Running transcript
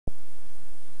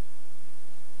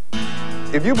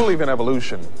If you believe in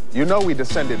evolution, you know we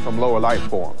descended from lower life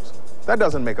forms. That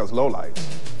doesn't make us lowlights,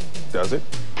 does it?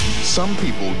 Some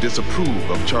people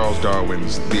disapprove of Charles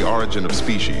Darwin's The Origin of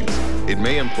Species. It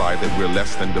may imply that we're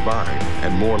less than divine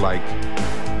and more like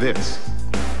this.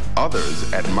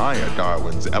 Others admire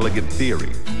Darwin's elegant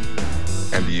theory.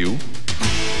 And you?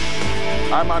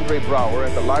 I'm Andre Brower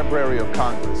at the Library of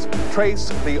Congress. Trace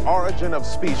The Origin of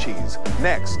Species,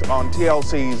 next on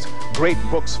TLC's Great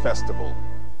Books Festival.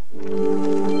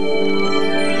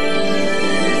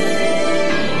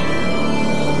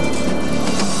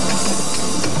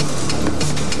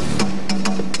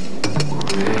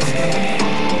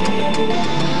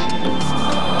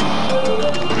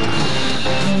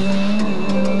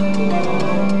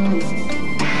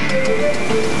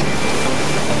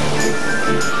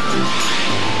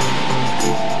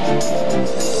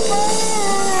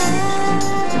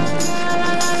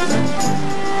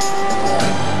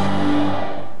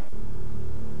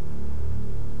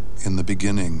 In the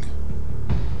beginning,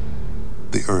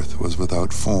 the earth was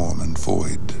without form and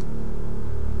void,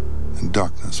 and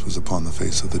darkness was upon the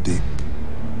face of the deep,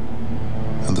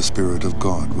 and the Spirit of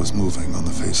God was moving on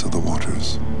the face of the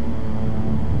waters.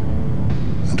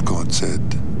 And God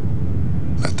said,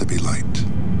 "Let there be light."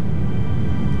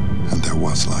 And there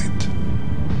was light.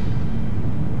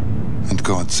 And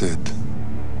God said,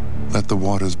 "Let the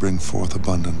waters bring forth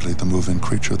abundantly the moving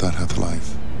creature that hath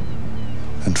life,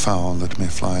 and fowl that may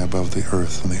fly above the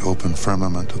earth in the open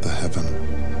firmament of the heaven."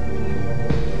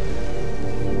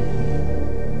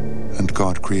 And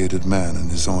God created man in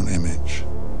his own image.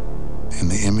 In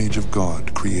the image of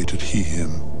God created he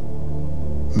him.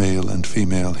 Male and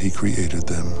female he created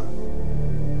them.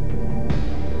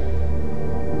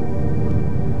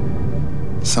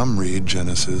 Some read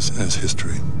Genesis as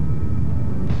history.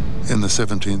 In the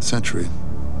 17th century,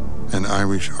 an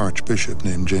Irish archbishop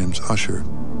named James Ussher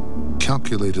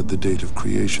calculated the date of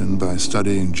creation by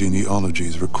studying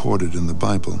genealogies recorded in the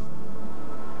Bible.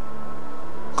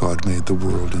 God made the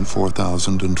world in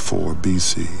 4004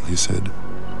 BC, he said.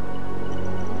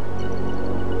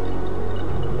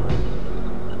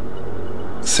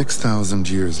 "6,000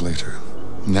 years later,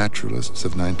 naturalists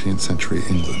of 19th century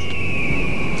England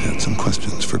had some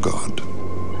questions for God.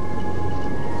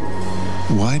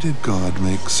 Why did God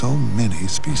make so many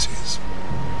species?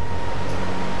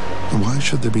 Why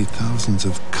should there be thousands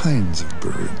of kinds of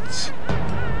birds?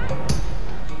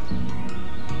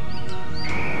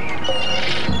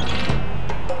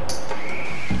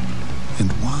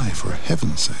 And why, for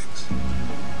heaven's sakes,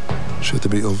 should there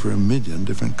be over 1 million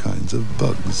different kinds of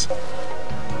bugs?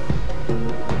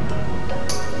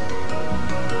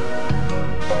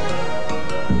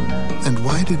 And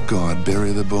why did God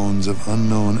bury the bones of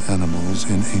unknown animals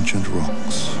in ancient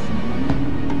rocks?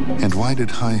 And why did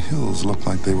high hills look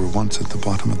like they were once at the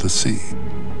bottom of the sea?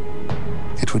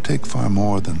 It would take far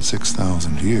more than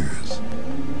 6,000 years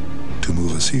to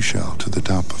move a seashell to the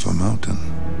top of a mountain.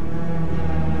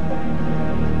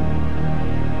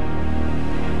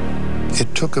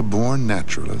 It took a born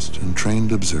naturalist and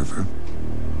trained observer,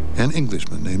 an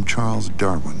Englishman named Charles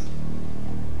Darwin,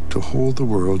 to hold the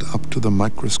world up to the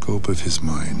microscope of his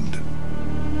mind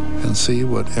and see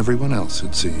what everyone else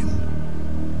had seen,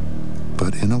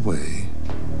 but in a way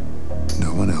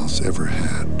no one else ever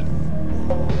had.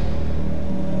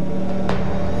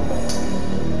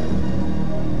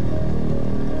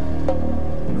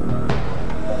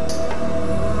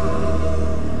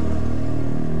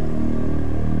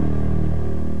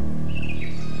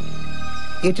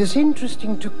 It is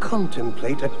interesting to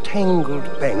contemplate a tangled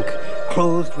bank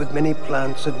clothed with many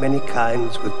plants of many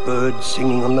kinds, with birds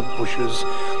singing on the bushes,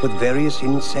 with various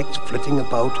insects flitting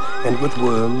about, and with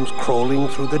worms crawling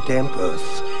through the damp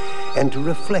earth, and to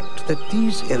reflect that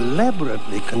these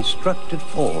elaborately constructed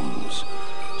forms,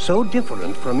 so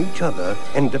different from each other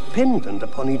and dependent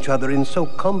upon each other in so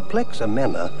complex a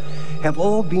manner, have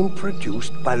all been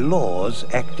produced by laws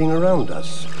acting around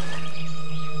us.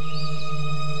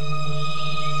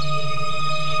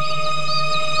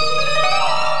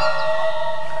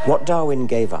 What Darwin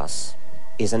gave us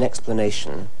is an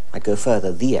explanation, I go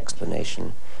further, the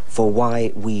explanation, for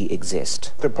why we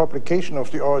exist. The publication of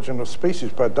The Origin of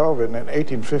Species by Darwin in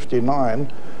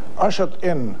 1859 ushered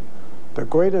in the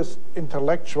greatest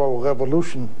intellectual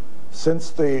revolution since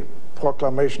the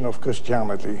proclamation of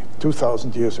Christianity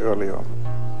 2,000 years earlier.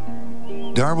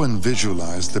 Darwin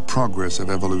visualized the progress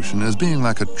of evolution as being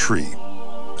like a tree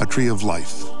of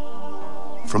life.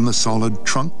 From the solid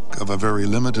trunk of a very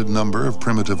limited number of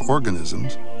primitive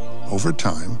organisms, over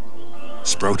time,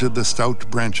 sprouted the stout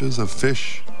branches of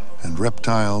fish and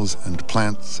reptiles and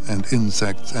plants and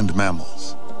insects and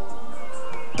mammals.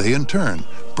 They in turn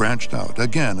branched out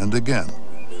again and again,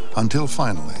 until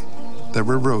finally there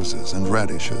were roses and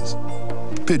radishes,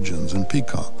 pigeons and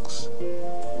peacocks,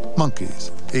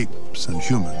 monkeys, apes and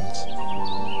humans.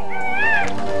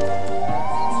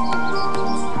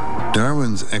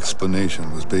 Darwin's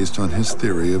explanation was based on his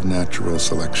theory of natural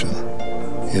selection.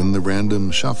 In the random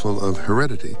shuffle of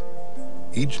heredity,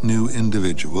 each new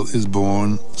individual is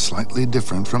born slightly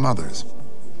different from others.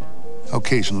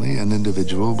 Occasionally, an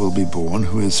individual will be born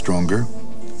who is stronger,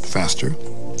 faster,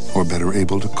 or better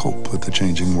able to cope with the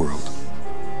changing world.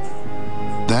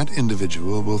 That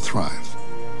individual will thrive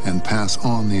and pass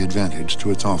on the advantage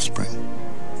to its offspring.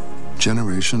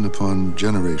 Generation upon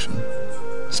generation,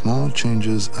 small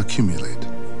changes accumulate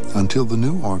until the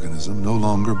new organism no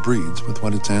longer breeds with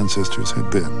what its ancestors had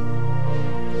been.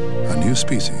 A new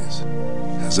species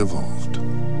has evolved.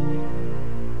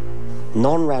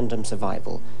 Non-random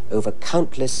survival over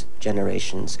countless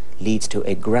generations leads to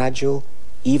a gradual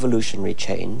evolutionary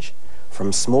change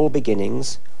from small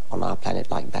beginnings on our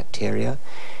planet like bacteria.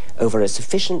 Over a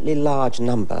sufficiently large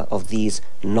number of these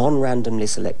non-randomly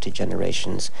selected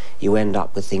generations, you end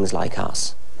up with things like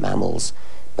us, mammals,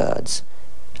 birds,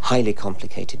 highly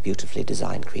complicated, beautifully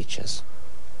designed creatures.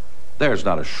 There's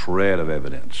not a shred of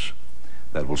evidence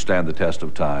that will stand the test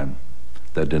of time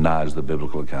that denies the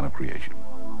biblical account of creation.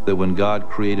 That when God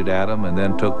created Adam and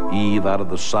then took Eve out of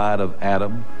the side of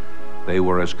Adam, they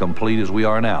were as complete as we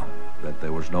are now, that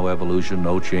there was no evolution,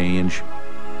 no change.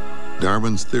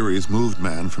 Darwin's theories moved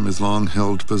man from his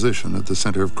long-held position at the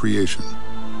center of creation,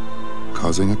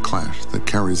 causing a clash that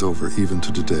carries over even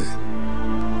to today.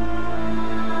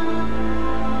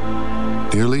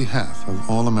 Nearly half of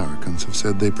all Americans have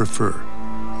said they prefer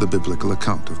the biblical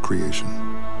account of creation.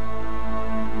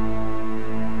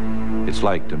 It's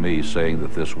like, to me, saying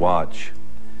that this watch,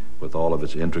 with all of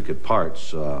its intricate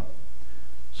parts,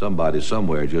 somebody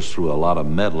somewhere just threw a lot of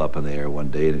metal up in the air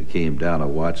one day and it came down, a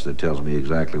watch that tells me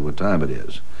exactly what time it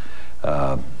is.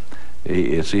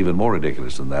 It's even more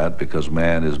ridiculous than that, because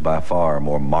man is by far a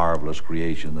more marvelous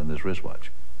creation than this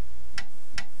wristwatch.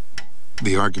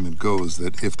 The argument goes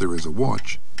that if there is a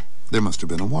watch, there must have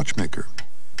been a watchmaker.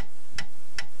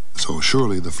 So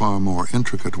surely the far more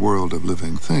intricate world of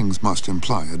living things must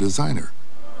imply a designer.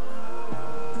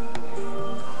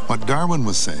 What Darwin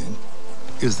was saying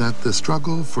is that the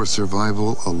struggle for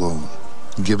survival alone,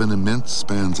 given immense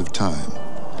spans of time,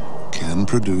 can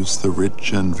produce the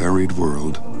rich and varied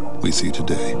world we see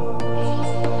today.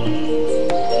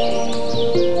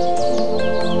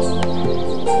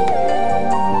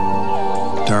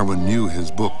 Darwin knew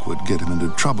his book would get him into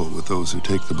trouble with those who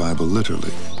take the Bible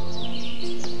literally.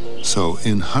 So,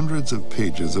 in hundreds of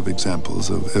pages of examples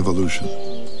of evolution,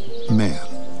 man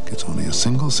gets only a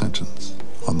single sentence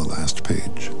on the last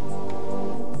page.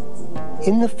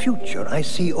 In the future, I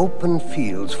see open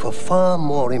fields for far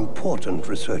more important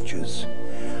researchers.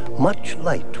 Much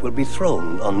light will be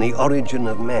thrown on the origin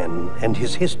of man and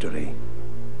his history.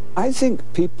 I think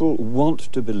people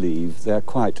want to believe they're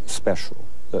quite special,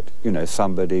 that, you know,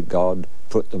 somebody, God,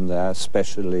 put them there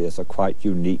specially as a quite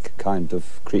unique kind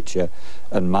of creature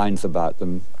and minds about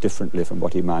them differently from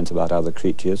what he minds about other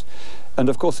creatures. And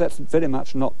of course that's very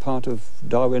much not part of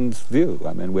Darwin's view.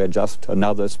 I mean, we're just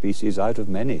another species out of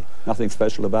many. Nothing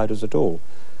special about us at all.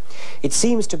 It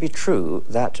seems to be true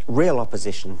that real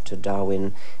opposition to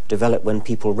Darwin developed when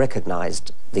people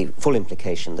recognized the full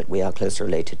implication that we are closely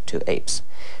related to apes.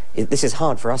 This is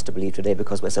hard for us to believe today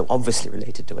because we're so obviously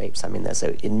related to apes. I mean, they're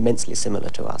so immensely similar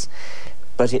to us.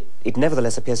 But it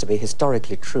nevertheless appears to be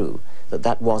historically true that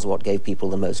that was what gave people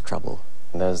the most trouble.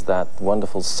 There's that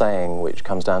wonderful saying which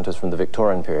comes down to us from the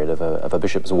Victorian period of a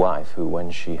bishop's wife who,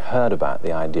 when she heard about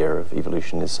the idea of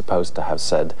evolution, is supposed to have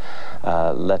said,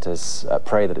 let us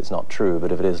pray that it's not true,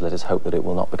 but if it is, let us hope that it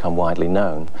will not become widely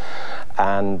known.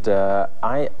 And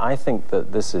I think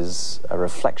that this is a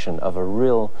reflection of a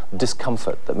real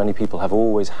discomfort that many people have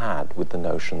always had with the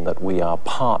notion that we are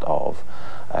part of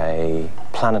a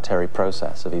planetary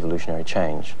process of evolutionary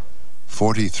change.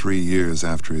 43 years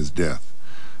after his death,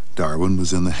 Darwin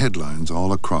was in the headlines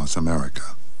all across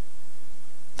America.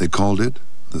 They called it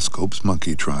the Scopes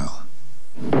Monkey Trial.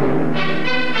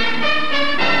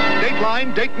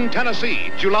 Dateline, Dayton,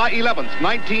 Tennessee, July 11th,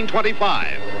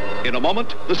 1925. In a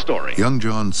moment, the story. Young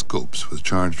John Scopes was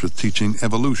charged with teaching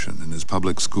evolution in his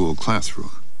public school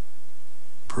classroom.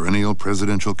 Perennial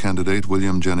presidential candidate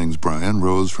William Jennings Bryan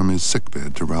rose from his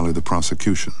sickbed to rally the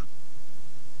prosecution.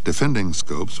 Defending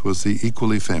Scopes was the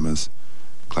equally famous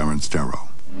Clarence Darrow.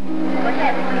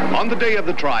 On the day of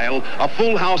the trial, a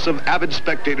full house of avid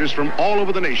spectators from all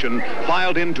over the nation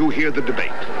filed in to hear the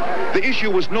debate. The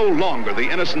issue was no longer the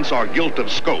innocence or guilt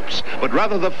of Scopes, but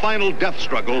rather the final death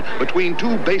struggle between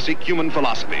two basic human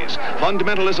philosophies,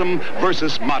 fundamentalism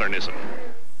versus modernism.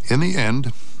 In the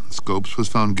end, Scopes was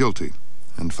found guilty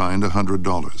and fined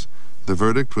 $100. The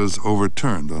verdict was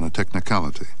overturned on a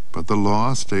technicality, but the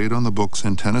law stayed on the books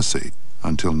in Tennessee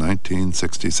until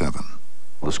 1967.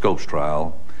 The Scopes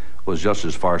trial was just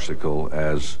as farcical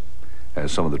as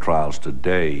some of the trials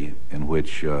today in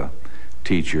which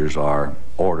teachers are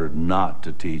ordered not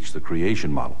to teach the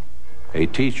creation model. A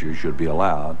teacher should be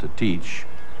allowed to teach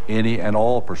any and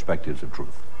all perspectives of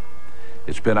truth.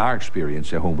 It's been our experience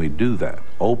that when we do that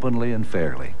openly and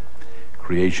fairly,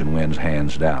 creation wins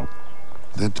hands down.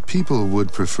 That people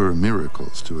would prefer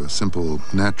miracles to a simple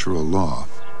natural law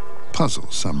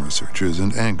puzzles some researchers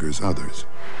and angers others.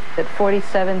 That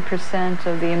 47%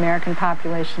 of the American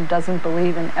population doesn't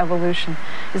believe in evolution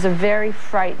is a very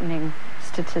frightening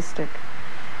statistic.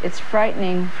 It's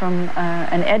frightening from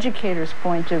an educator's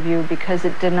point of view because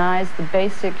it denies the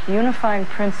basic unifying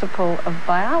principle of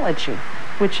biology,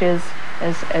 which is,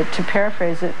 to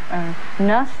paraphrase it,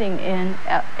 nothing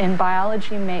in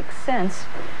biology makes sense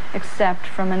except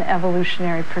from an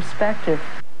evolutionary perspective.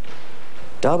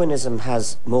 Darwinism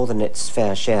has more than its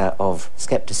fair share of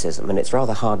skepticism, and it's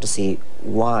rather hard to see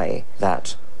why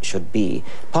that should be.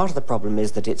 Part of the problem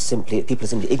is that it's simply, people are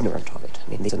simply ignorant of it.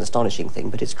 I mean, it's an astonishing thing,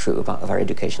 but it's true of our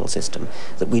educational system,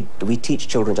 that we teach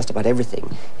children just about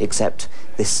everything except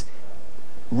this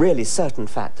really certain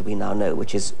fact that we now know,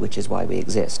 which is why we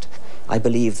exist. I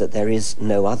believe that there is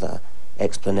no other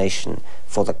explanation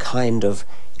for the kind of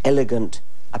elegant,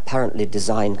 apparently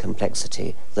design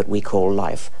complexity that we call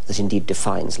life, that indeed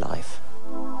defines life.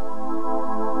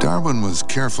 Darwin was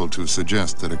careful to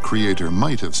suggest that a creator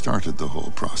might have started the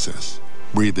whole process,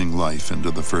 breathing life into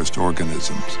the first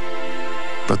organisms.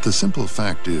 But the simple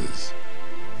fact is,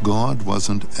 God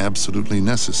wasn't absolutely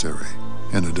necessary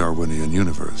in a Darwinian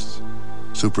universe.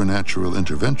 Supernatural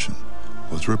intervention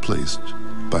was replaced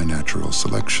by natural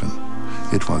selection.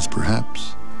 It was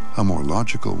perhaps a more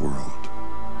logical world.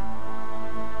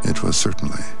 It was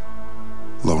certainly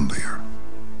lonelier.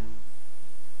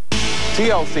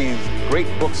 TLC's Great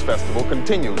Books Festival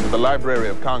continues at the Library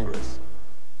of Congress.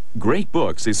 Great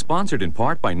Books is sponsored in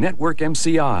part by Network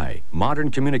MCI,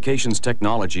 modern communications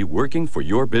technology working for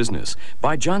your business,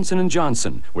 by Johnson &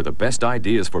 Johnson, where the best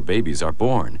ideas for babies are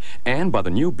born, and by the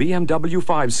new BMW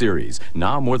 5 Series,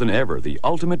 now more than ever the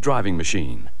ultimate driving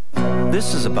machine.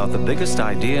 This is about the biggest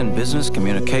idea in business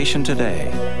communication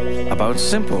today. About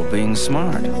simple being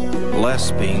smart,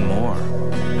 less being more.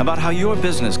 About how your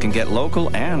business can get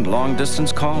local and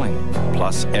long-distance calling,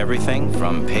 plus everything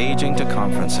from paging to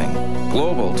conferencing,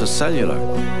 global to cellular.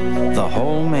 The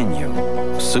whole menu,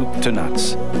 soup to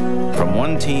nuts. From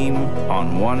one team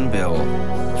on one bill.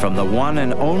 From the one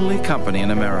and only company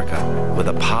in America with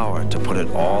the power to put it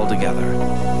all together.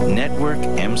 Network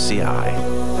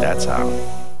MCI. That's how.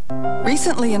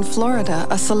 Recently in Florida,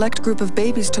 a select group of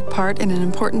babies took part in an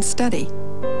important study.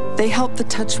 They helped the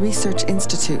Touch Research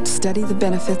Institute study the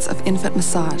benefits of infant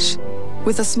massage.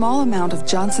 With a small amount of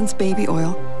Johnson's baby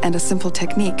oil and a simple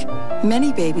technique,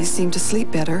 many babies seemed to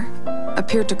sleep better,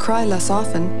 appeared to cry less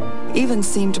often, even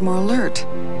seemed more alert.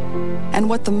 And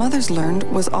what the mothers learned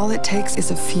was all it takes is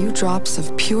a few drops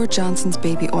of pure Johnson's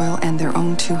baby oil and their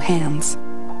own two hands.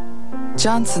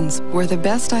 Johnson's, where the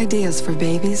best ideas for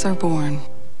babies are born.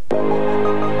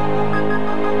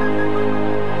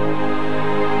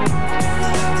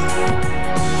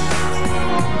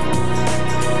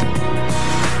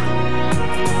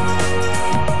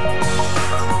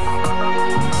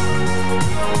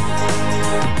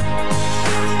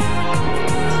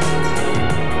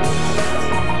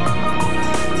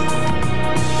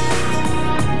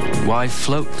 Why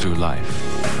float through life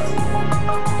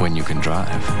when you can drive?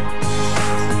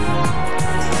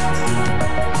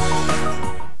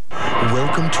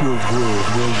 Welcome to a world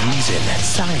where reason,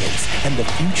 science, and the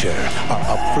future are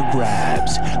up for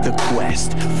grabs. The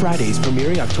Quest, Fridays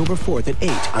premiering October 4th at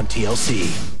 8 on TLC.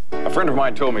 A friend of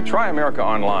mine told me, try America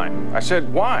Online. I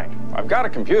said, why? I've got a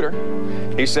computer.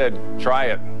 He said, try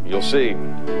it. You'll see.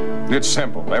 It's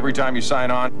simple. Every time you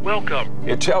sign on, welcome.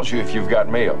 It tells you if you've got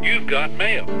mail. You've got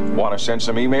mail. Want to send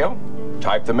some email?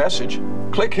 Type the message.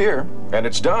 Click here, and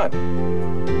it's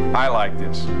done. I like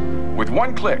this. With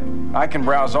one click, I can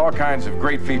browse all kinds of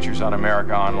great features on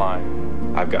America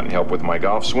Online. I've gotten help with my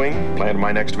golf swing, planned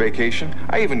my next vacation.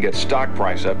 I even get stock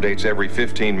price updates every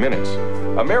 15 minutes.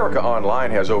 America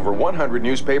Online has over 100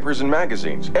 newspapers and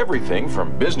magazines, everything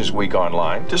from Business Week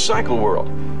Online to Cycle World,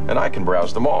 and I can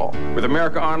browse them all. With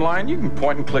America Online, you can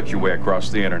point and click your way across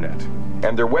the internet.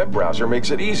 And their web browser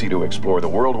makes it easy to explore the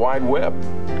World Wide Web.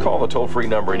 Call the toll-free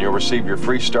number and you'll receive your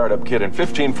free startup kit and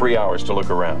 15 free hours to look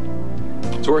around.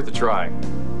 It's worth a try.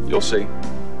 You'll see.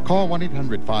 Call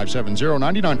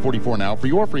 1-800-570-9944 now for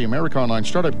your free America Online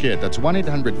Startup Kit. That's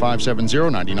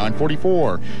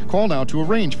 1-800-570-9944. Call now to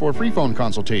arrange for a free phone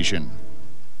consultation.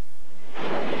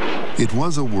 It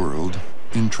was a world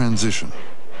in transition.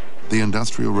 The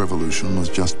Industrial Revolution was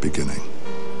just beginning.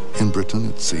 In Britain,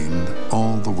 it seemed,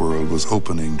 all the world was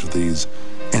opening to these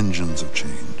engines of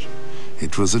change.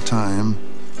 It was a time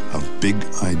of big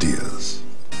ideas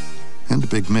and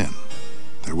big men.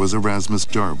 There was Erasmus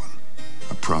Darwin,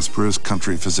 a prosperous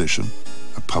country physician,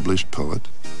 a published poet,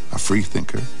 a free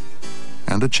thinker,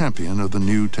 and a champion of the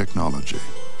new technology.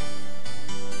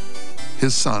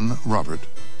 His son, Robert,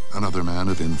 another man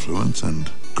of influence and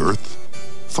girth,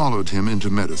 followed him into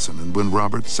medicine, and when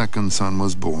Robert's second son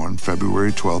was born,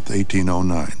 February 12,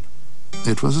 1809,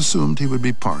 it was assumed he would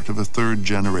be part of a third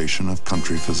generation of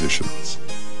country physicians.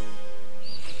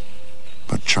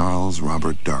 But Charles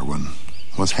Robert Darwin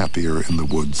was happier in the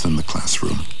woods than the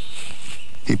classroom.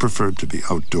 He preferred to be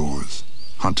outdoors,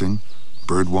 hunting,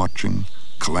 bird watching,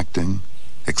 collecting,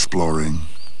 exploring.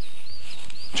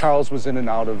 Charles was in and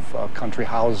out of country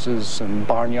houses and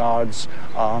barnyards,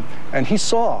 and he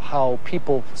saw how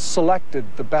people selected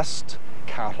the best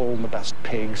cattle and the best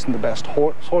pigs and the best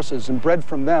horses and bred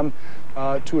from them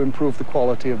to improve the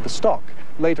quality of the stock.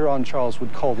 Later on, Charles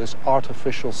would call this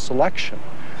artificial selection.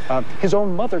 His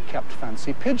own mother kept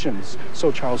fancy pigeons, so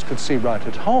Charles could see right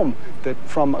at home that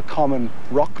from a common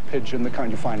rock pigeon, the kind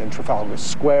you find in Trafalgar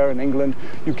Square in England,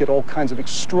 you get all kinds of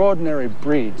extraordinary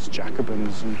breeds,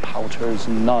 Jacobins and Pouters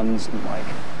and Nuns and the like.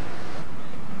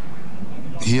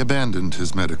 He abandoned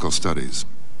his medical studies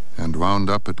and wound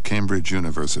up at Cambridge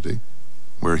University,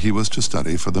 where he was to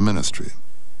study for the ministry.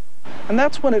 And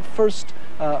that's when it first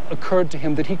occurred to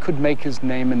him that he could make his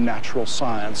name in natural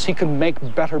science. He could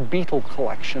make better beetle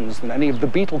collections than any of the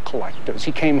beetle collectors.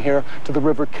 He came here to the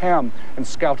River Cam and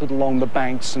scouted along the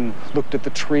banks and looked at the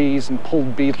trees and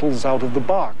pulled beetles out of the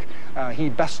bark. He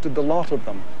bested the lot of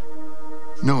them.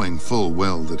 Knowing full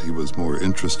well that he was more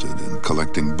interested in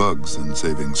collecting bugs than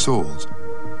saving souls,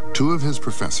 two of his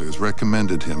professors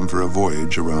recommended him for a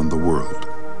voyage around the world.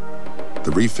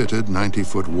 The refitted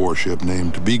 90-foot warship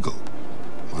named Beagle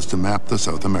was to map the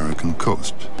South American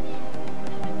coast.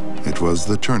 It was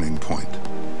the turning point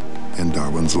in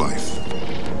Darwin's life.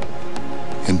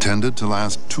 Intended to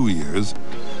last 2 years,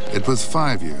 it was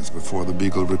 5 years before the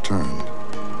Beagle returned.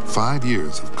 5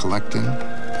 years of collecting,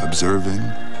 observing,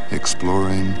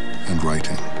 exploring, and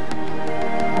writing.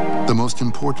 The most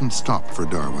important stop for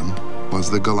Darwin was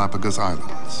the Galapagos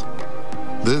Islands.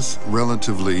 This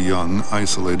relatively young,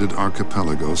 isolated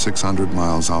archipelago 600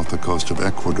 miles off the coast of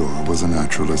Ecuador was a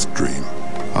naturalist's dream,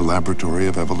 a laboratory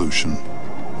of evolution.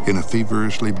 In a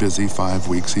feverishly busy 5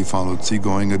 weeks, he followed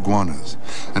seagoing iguanas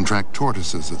and tracked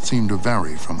tortoises that seemed to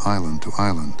vary from island to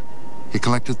island. He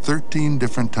collected 13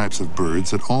 different types of birds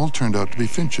that all turned out to be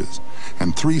finches,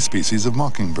 and 3 species of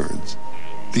mockingbirds.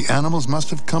 The animals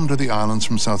must have come to the islands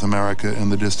from South America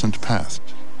in the distant past.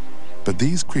 But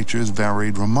these creatures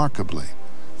varied remarkably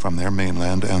from their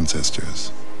mainland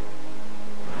ancestors.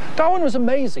 Darwin was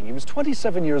amazing. He was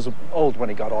 27 years old when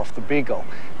he got off the Beagle.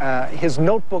 His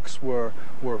notebooks were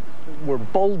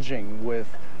bulging with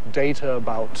data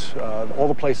about all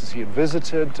the places he had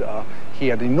visited. He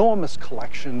had enormous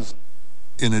collections.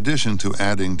 In addition to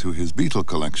adding to his beetle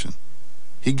collection,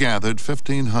 he gathered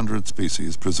 1,500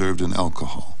 species preserved in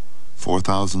alcohol,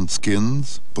 4,000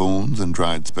 skins, bones, and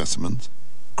dried specimens,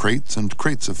 crates and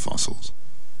crates of fossils.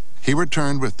 He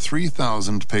returned with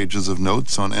 3,000 pages of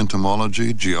notes on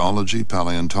entomology, geology,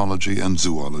 paleontology, and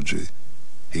zoology.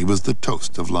 He was the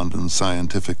toast of London's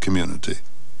scientific community.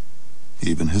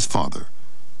 Even his father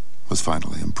was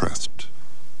finally impressed.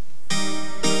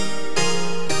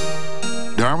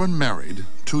 Darwin married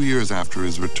 2 years after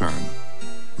his return,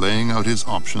 laying out his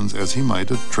options as he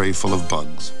might a tray full of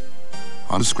bugs.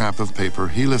 On a scrap of paper,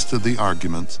 he listed the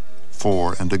arguments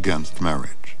for and against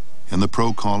marriage. In the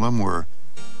pro column were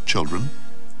children,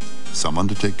 someone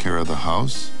to take care of the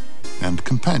house, and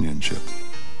companionship.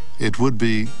 It would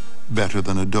be better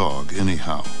than a dog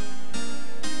anyhow.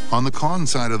 On the con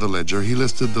side of the ledger, he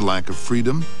listed the lack of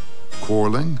freedom,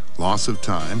 quarreling, loss of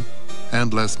time,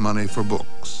 and less money for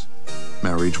books.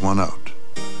 Marriage won out,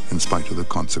 in spite of the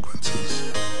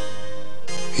consequences.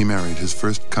 He married his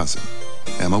first cousin,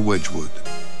 Emma Wedgwood,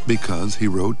 because, he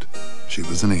wrote, she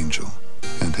was an angel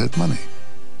and had money.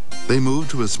 They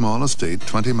moved to a small estate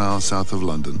 20 miles south of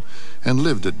London and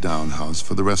lived at Down House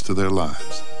for the rest of their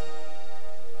lives.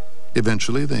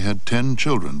 Eventually, they had 10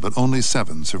 children, but only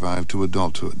 7 survived to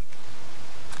adulthood.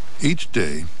 Each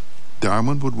day,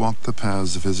 Darwin would walk the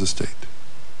paths of his estate,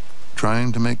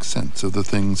 trying to make sense of the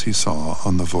things he saw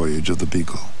on the voyage of the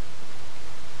Beagle.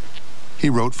 He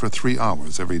wrote for 3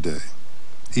 hours every day,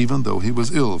 even though he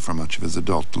was ill for much of his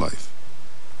adult life,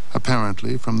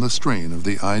 apparently from the strain of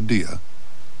the idea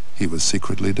he was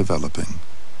secretly developing.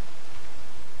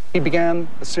 He began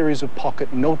a series of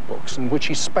pocket notebooks in which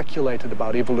he speculated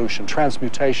about evolution,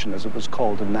 transmutation as it was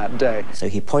called in that day. So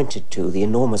he pointed to the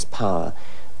enormous power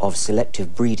of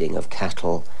selective breeding of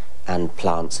cattle and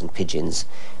plants and pigeons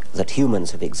that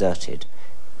humans have exerted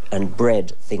and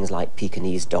bred things like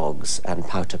Pekingese dogs and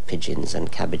pouter pigeons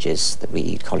and cabbages that we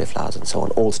eat, cauliflowers and so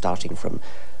on, all starting from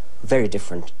very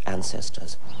different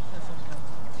ancestors.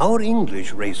 Our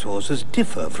English racehorses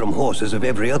differ from horses of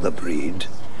every other breed,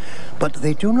 but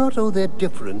they do not owe their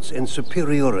difference and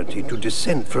superiority to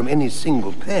descent from any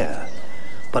single pair,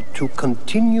 but to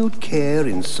continued care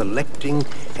in selecting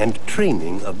and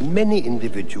training of many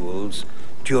individuals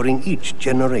during each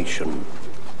generation.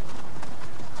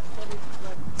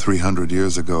 300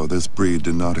 years ago, this breed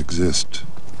did not exist.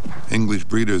 English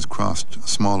breeders crossed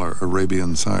smaller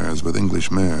Arabian sires with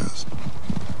English mares.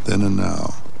 Then and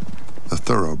now, the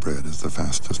thoroughbred is the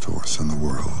fastest horse in the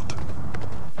world.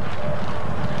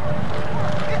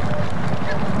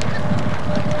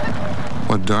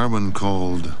 What Darwin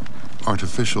called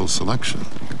artificial selection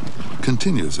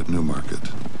continues at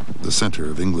Newmarket, the center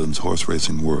of England's horse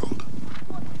racing world.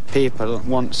 People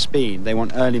want speed, they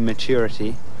want early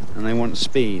maturity, and they want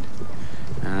speed.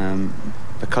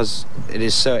 Because it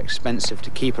is so expensive to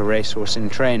keep a racehorse in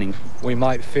training. We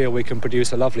might feel we can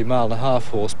produce a lovely mile-and-a-half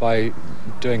horse by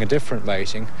doing a different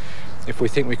mating. If we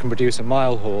think we can produce a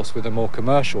mile horse with a more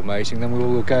commercial mating, then we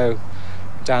will go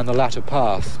down the latter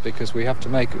path, because we have to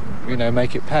make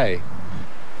it pay.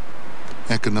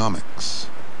 Economics,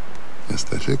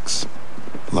 aesthetics,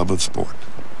 love of sport.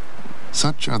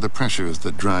 Such are the pressures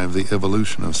that drive the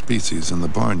evolution of species in the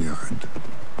barnyard.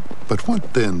 But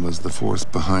what then was the force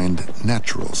behind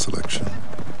natural selection?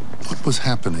 What was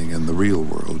happening in the real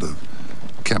world of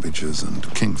cabbages and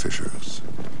kingfishers?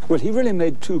 Well, he really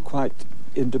made 2 quite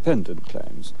independent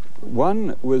claims.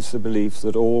 One was the belief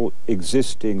that all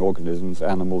existing organisms,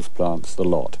 animals, plants, the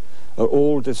lot, are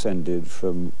all descended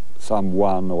from some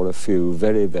one or a few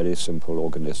very, very simple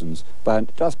organisms by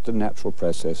just a natural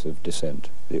process of descent,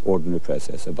 the ordinary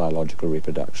process of biological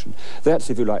reproduction. That's,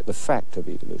 if you like, the fact of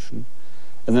evolution.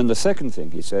 And then the second thing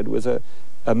he said was a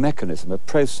mechanism, a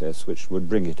process which would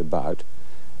bring it about,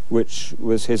 which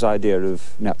was his idea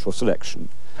of natural selection.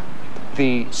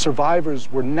 The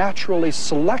survivors were naturally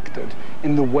selected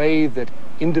in the way that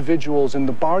individuals in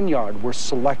the barnyard were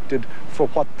selected for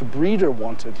what the breeder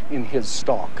wanted in his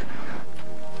stock.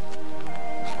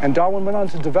 And Darwin went on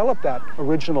to develop that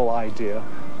original idea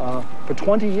for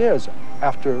 20 years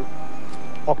after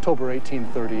October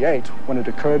 1838, when it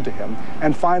occurred to him,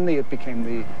 and finally it became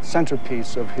the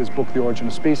centerpiece of his book, The Origin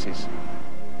of Species.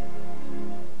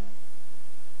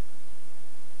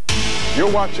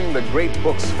 You're watching the Great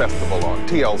Books Festival on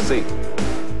TLC.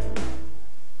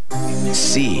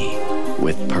 See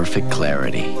with perfect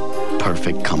clarity,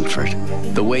 perfect comfort,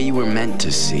 the way you were meant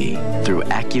to see through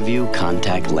AccuView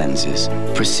contact lenses,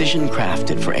 precision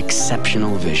crafted for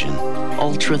exceptional vision,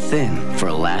 ultra thin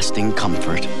for lasting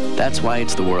comfort. That's why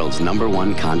it's the world's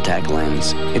 #1 contact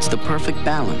lens. It's the perfect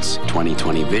balance.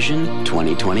 20/20 vision,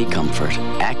 20/20 comfort.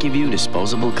 AccuView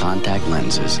disposable contact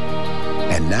lenses.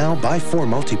 And now buy 4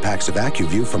 multi-packs of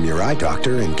AccuView from your eye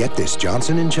doctor and get this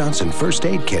Johnson & Johnson first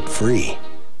aid kit free.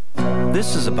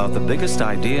 This is about the biggest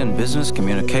idea in business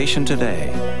communication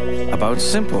today. About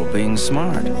simple being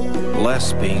smart,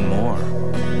 less being more.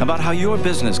 About how your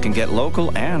business can get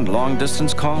local and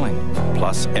long-distance calling,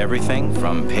 plus everything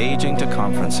from paging to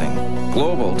conferencing,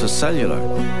 global to cellular,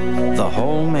 the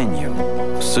whole menu,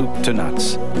 soup to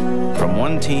nuts. From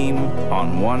one team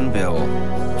on one bill,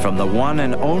 from the one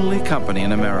and only company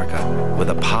in America with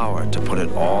the power to put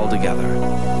it all together.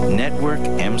 Network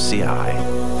MCI.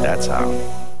 That's how.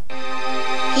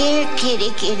 Here, kitty,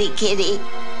 kitty, kitty.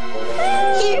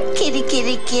 Here, kitty,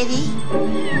 kitty, kitty.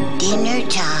 Dinner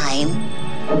time.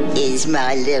 Is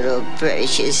my little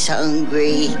precious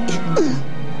hungry?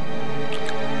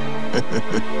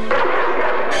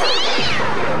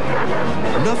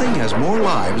 Nothing has more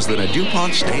lives than a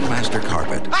DuPont Stainmaster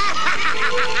carpet.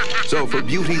 So for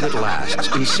beauty that lasts,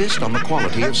 insist on the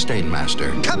quality of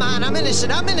Stainmaster. Come on, I'm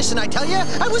innocent, I tell you.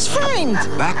 I was framed.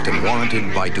 Backed and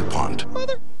warranted by DuPont.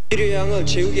 Today,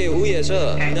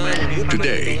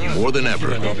 more than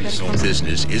ever,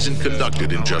 business isn't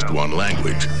conducted in just one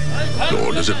language,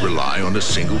 nor does it rely on a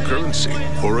single currency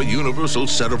or a universal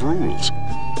set of rules.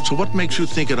 So what makes you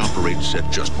think it operates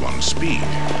at just one speed?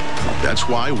 That's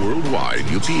why worldwide,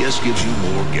 UPS gives you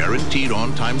more guaranteed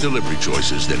on-time delivery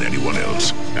choices than anyone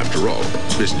else. After all,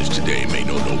 business today may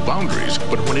know no boundaries,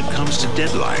 but when it comes to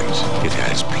deadlines, it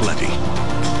has plenty.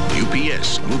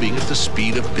 UPS, moving at the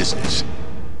speed of business.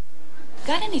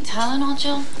 Got any Tylenol,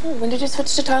 Jill? Oh, when did you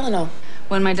switch to Tylenol?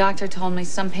 When my doctor told me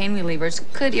some pain relievers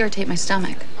could irritate my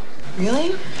stomach.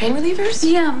 Really? Pain relievers?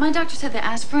 Yeah, my doctor said that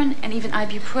aspirin and even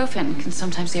ibuprofen can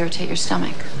sometimes irritate your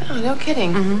stomach. Oh, no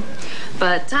kidding.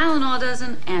 But Tylenol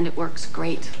doesn't, and it works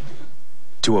great.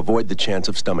 To avoid the chance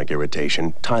of stomach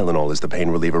irritation, Tylenol is the pain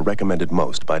reliever recommended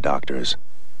most by doctors.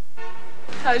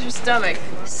 How's your stomach?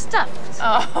 Stuffed.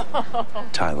 Oh.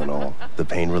 Tylenol, the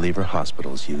pain reliever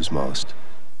hospitals use most.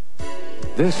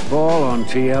 This fall on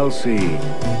TLC.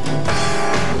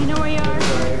 You know where you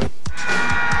are?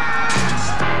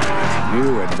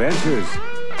 New adventures.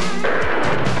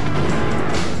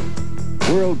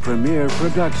 World premiere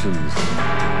productions.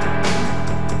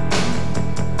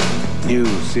 New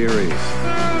series.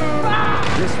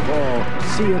 This fall,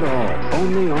 see it all,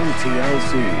 only on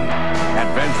TLC.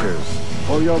 Adventures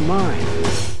for your mind.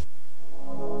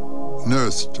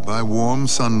 Nursed by warm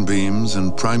sunbeams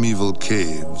and primeval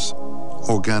caves,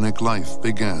 organic life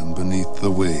began beneath the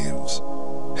waves.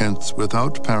 Hence,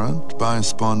 without parent, by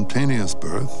spontaneous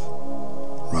birth,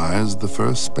 rise the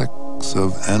first specks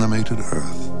of animated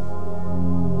earth.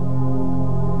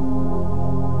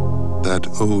 That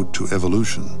ode to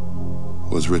evolution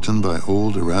was written by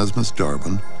old Erasmus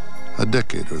Darwin a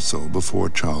decade or so before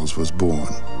Charles was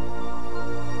born.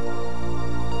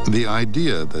 The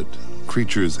idea that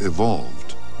creatures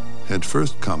evolved had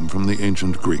first come from the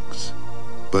ancient Greeks,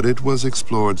 but it was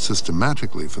explored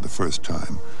systematically for the first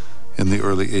time in the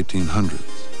early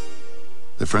 1800s.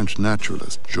 The French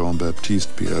naturalist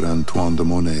Jean-Baptiste Pierre-Antoine de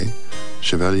Monet,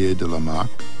 Chevalier de Lamarck,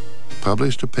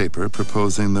 published a paper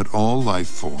proposing that all life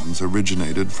forms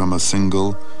originated from a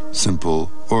single,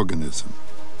 simple organism.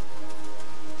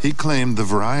 He claimed the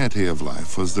variety of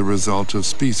life was the result of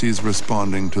species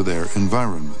responding to their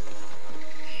environment.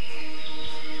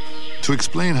 To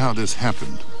explain how this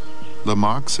happened,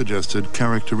 Lamarck suggested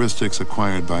characteristics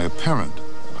acquired by a parent,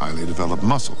 highly developed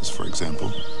muscles, for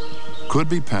example, could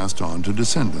be passed on to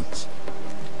descendants.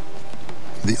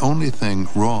 The only thing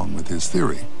wrong with his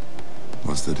theory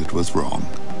was that it was wrong.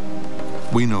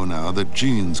 We know now that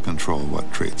genes control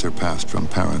what traits are passed from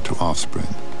parent to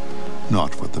offspring,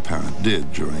 not what the parent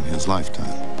did during his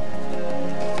lifetime.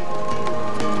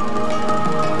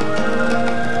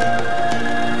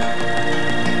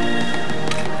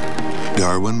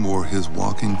 Darwin wore his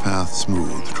walking path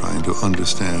smooth, trying to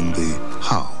understand the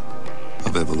how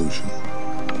of evolution.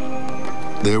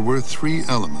 There were three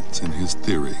elements in his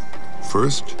theory.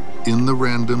 First, in the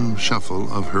random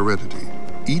shuffle of heredity,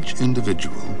 each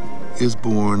individual is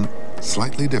born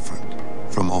slightly different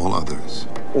from all others.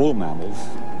 All mammals,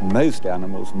 most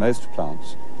animals, most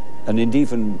plants, and indeed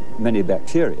even many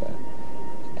bacteria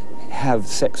have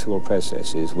sexual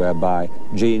processes whereby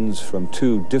genes from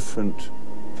two different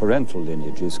parental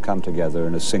lineages come together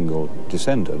in a single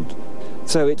descendant.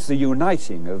 So it's the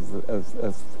uniting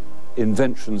of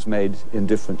inventions made in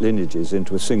different lineages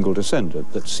into a single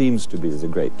descendant that seems to be the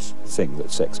great thing that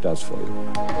sex does for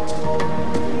you.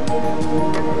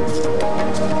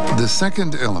 The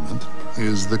second element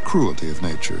is the cruelty of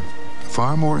nature.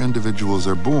 Far more individuals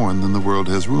are born than the world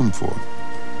has room for.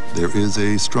 There is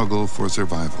a struggle for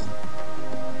survival.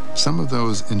 Some of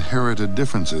those inherited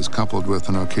differences, coupled with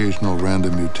an occasional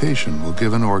random mutation, will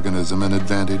give an organism an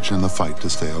advantage in the fight to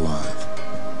stay alive.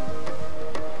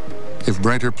 If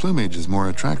brighter plumage is more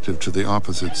attractive to the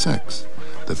opposite sex,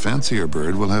 the fancier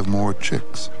bird will have more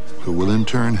chicks, who will in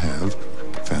turn have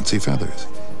fancy feathers.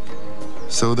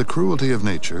 So the cruelty of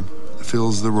nature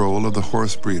fills the role of the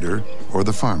horse breeder or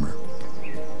the farmer.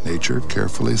 Nature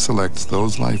carefully selects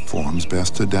those life forms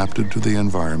best adapted to the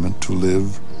environment to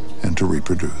live and to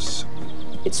reproduce.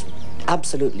 It's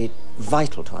absolutely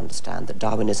vital to understand that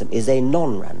Darwinism is a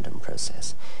non-random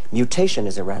process. Mutation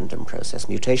is a random process.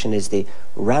 Mutation is the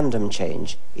random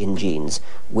change in genes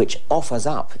which offers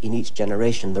up in each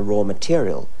generation the raw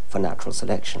material for natural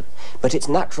selection. But it's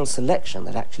natural selection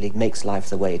that actually makes life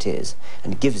the way it is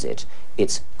and gives it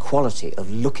its quality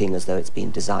of looking as though it's been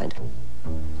designed.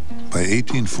 By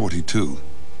 1842,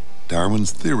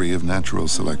 Darwin's theory of natural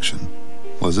selection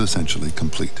was essentially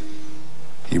complete.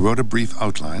 He wrote a brief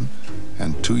outline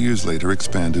and 2 years later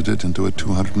expanded it into a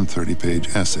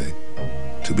 230-page essay.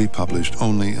 to be published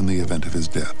only in the event of his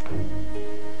death.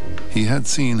 He had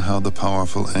seen how the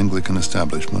powerful Anglican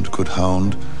establishment could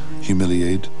hound,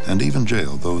 humiliate, and even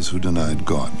jail those who denied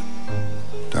God.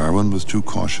 Darwin was too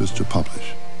cautious to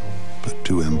publish, but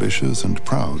too ambitious and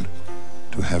proud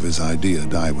to have his idea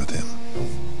die with him.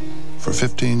 For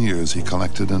 15 years, he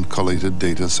collected and collated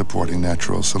data supporting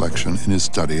natural selection in his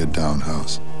study at Down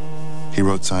House. He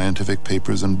wrote scientific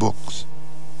papers and books,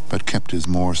 but kept his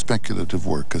more speculative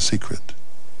work a secret.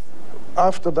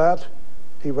 After that,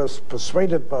 he was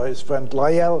persuaded by his friend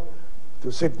Lyell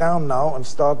to sit down now and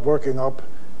start working up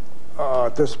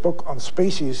this book on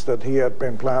species that he had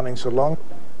been planning so long.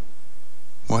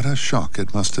 What a shock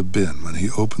it must have been when he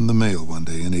opened the mail one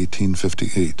day in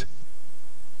 1858.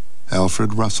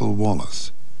 Alfred Russel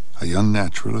Wallace, a young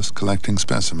naturalist collecting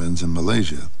specimens in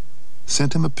Malaysia,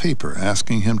 sent him a paper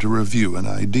asking him to review an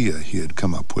idea he had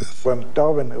come up with. When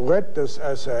Darwin read this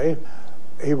essay,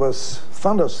 he was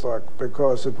thunderstruck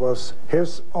because it was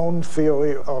his own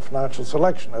theory of natural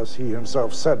selection, as he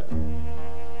himself said.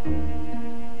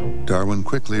 Darwin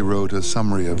quickly wrote a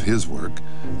summary of his work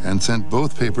and sent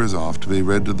both papers off to be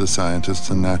read to the scientists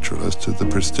and naturalists at the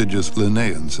prestigious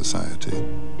Linnaean Society.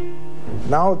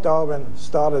 Now Darwin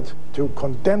started to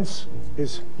condense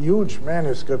his huge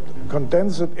manuscript,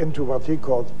 condense it into what he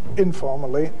called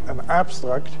informally an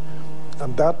abstract,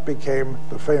 and that became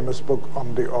the famous book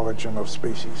on the origin of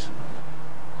species.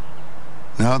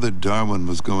 Now that Darwin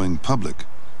was going public,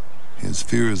 his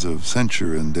fears of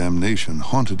censure and damnation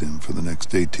haunted him for the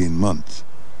next 18 months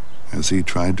as he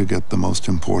tried to get the most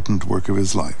important work of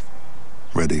his life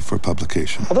ready for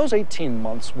publication. Well, those 18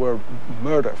 months were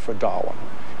murder for Darwin.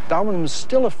 Darwin was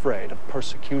still afraid of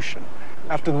persecution.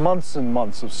 After months and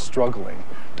months of struggling,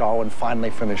 Darwin finally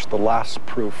finished the last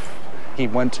proof. He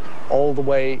went all the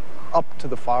way up to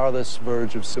the farthest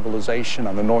verge of civilization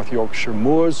on the North Yorkshire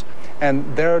moors,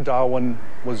 and there Darwin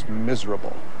was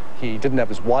miserable. He didn't have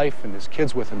his wife and his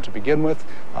kids with him to begin with.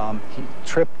 He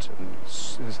tripped, and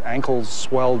his ankles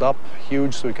swelled up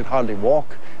huge so he could hardly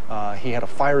walk. He had a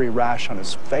fiery rash on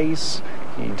his face.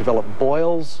 He developed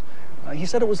boils. He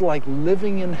said it was like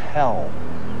living in hell.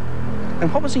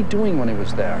 And what was he doing when he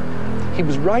was there? He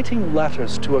was writing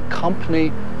letters to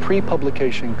accompany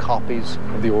pre-publication copies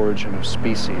of The Origin of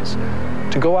Species,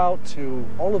 to go out to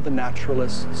all of the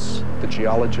naturalists, the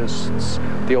geologists,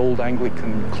 the old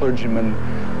Anglican clergymen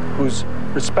whose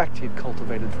respect he had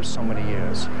cultivated for so many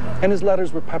years. And his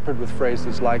letters were peppered with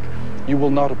phrases like, "You will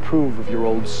not approve of your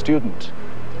old student.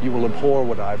 You will abhor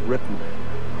what I've written.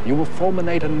 You will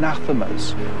fulminate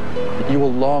anathemas. You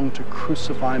will long to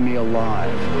crucify me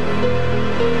alive."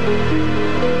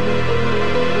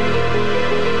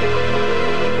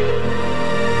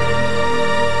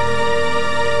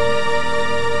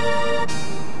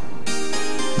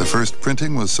 The first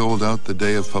printing was sold out the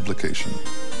day of publication.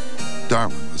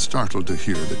 Darwin was startled to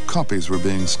hear that copies were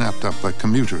being snapped up by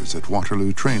commuters at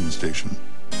Waterloo train station.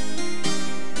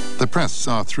 The press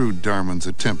saw through Darwin's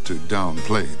attempt to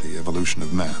downplay the evolution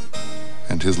of man,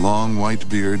 and his long white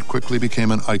beard quickly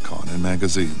became an icon in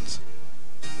magazines.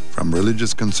 From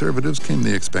religious conservatives came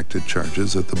the expected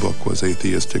charges that the book was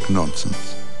atheistic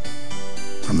nonsense.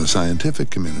 From the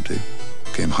scientific community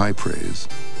came high praise,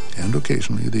 and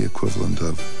occasionally the equivalent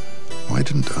of, "Why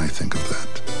didn't I think of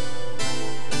that?"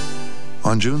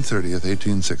 On June 30th,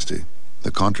 1860, the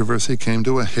controversy came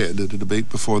to a head at a debate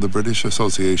before the British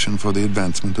Association for the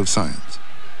Advancement of Science.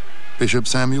 Bishop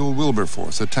Samuel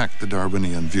Wilberforce attacked the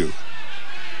Darwinian view.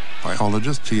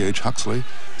 Biologist T.H. Huxley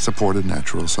supported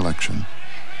natural selection.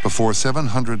 Before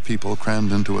 700 people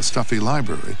crammed into a stuffy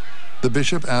library, the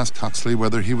bishop asked Huxley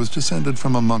whether he was descended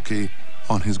from a monkey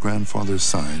on his grandfather's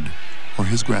side or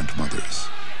his grandmother's.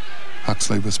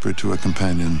 Huxley whispered to a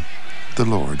companion, "The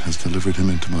Lord has delivered him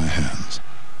into my hands,"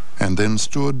 and then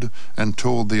stood and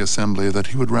told the assembly that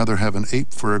he would rather have an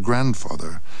ape for a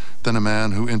grandfather than a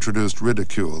man who introduced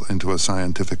ridicule into a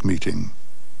scientific meeting.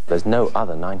 There's no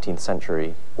other 19th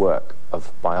century work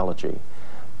of biology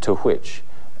to which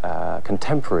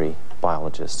contemporary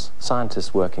biologists,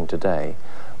 scientists working today,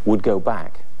 would go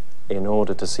back in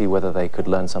order to see whether they could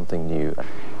learn something new.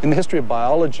 In the history of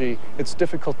biology, it's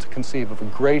difficult to conceive of a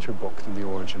greater book than The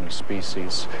Origin of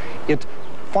Species. It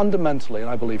fundamentally, and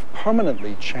I believe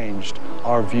permanently, changed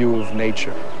our view of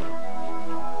nature.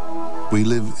 We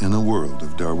live in a world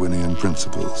of Darwinian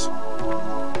principles.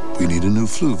 We need a new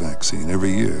flu vaccine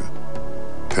every year.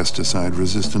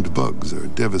 Pesticide-resistant bugs are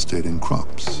devastating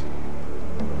crops.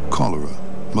 Cholera,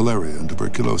 malaria, and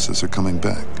tuberculosis are coming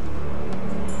back.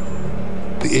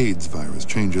 The AIDS virus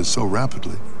changes so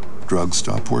rapidly, drugs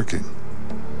stop working.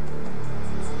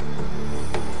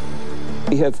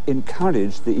 We have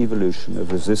encouraged the evolution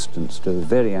of resistance to the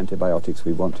very antibiotics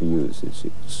we want to use. It's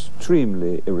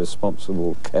extremely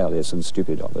irresponsible, careless and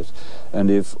stupid of us. And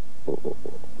if, well,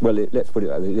 let's put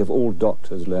it like this, if all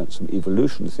doctors learnt some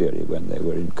evolution theory when they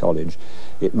were in college,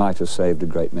 it might have saved a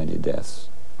great many deaths.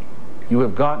 You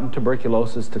have gotten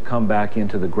tuberculosis to come back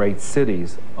into the great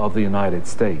cities of the United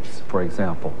States, for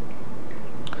example.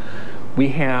 We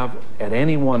have, at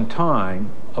any one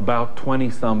time, about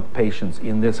 20-some patients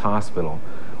in this hospital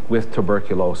with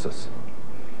tuberculosis.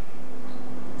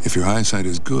 If your eyesight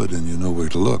is good and you know where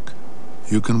to look,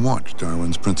 you can watch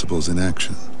Darwin's principles in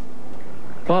action.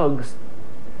 Bugs,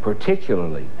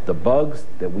 particularly the bugs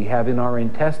that we have in our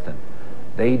intestine,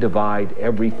 they divide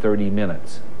every 30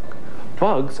 minutes.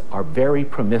 Bugs are very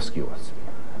promiscuous.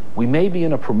 We may be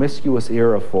in a promiscuous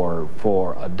era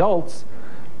for adults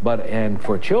and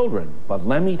for children, but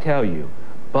let me tell you,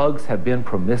 bugs have been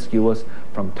promiscuous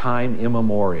from time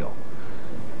immemorial.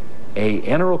 A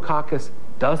Enterococcus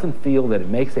doesn't feel that it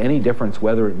makes any difference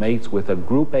whether it mates with a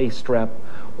group A strep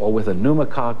or with a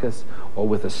pneumococcus or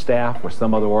with a staph or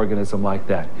some other organism like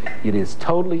that. It is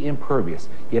totally impervious.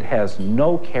 It has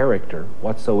no character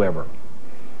whatsoever.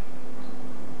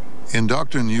 In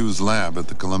Dr. New's lab at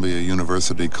the Columbia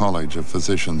University College of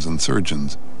Physicians and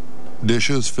Surgeons,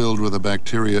 dishes filled with a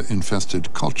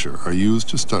bacteria-infested culture are used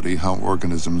to study how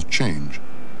organisms change.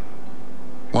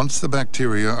 Once the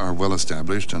bacteria are well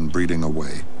established and breeding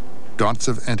away, dots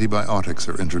of antibiotics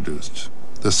are introduced.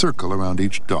 The circle around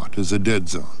each dot is a dead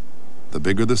zone. The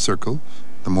bigger the circle,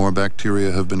 the more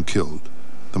bacteria have been killed,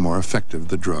 the more effective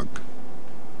the drug.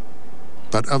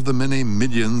 But of the many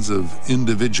millions of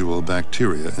individual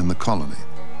bacteria in the colony,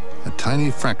 a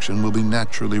tiny fraction will be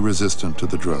naturally resistant to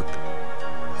the drug.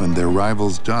 When their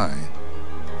rivals die,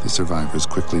 the survivors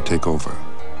quickly take over.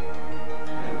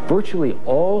 Virtually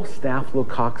all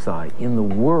staphylococci in the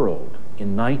world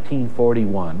in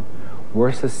 1941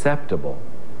 were susceptible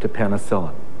to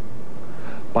penicillin.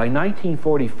 By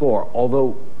 1944,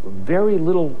 although very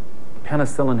little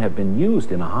penicillin had been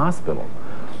used in a hospital,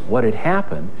 what had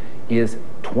happened is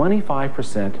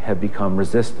 25% had become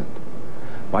resistant.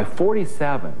 By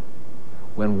 47,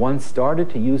 when one started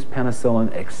to use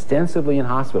penicillin extensively in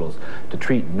hospitals to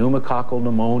treat pneumococcal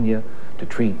pneumonia, to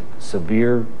treat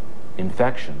severe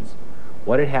infections,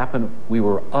 what had happened, we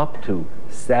were up to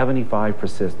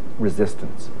 75%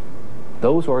 resistance.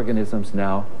 Those organisms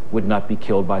now would not be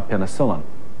killed by penicillin.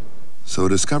 So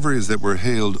discoveries that were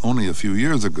hailed only a few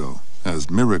years ago as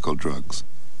miracle drugs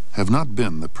have not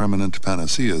been the permanent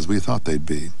panaceas we thought they'd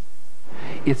be.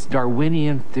 It's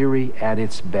Darwinian theory at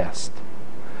its best.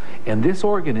 And this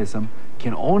organism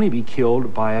can only be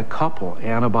killed by a couple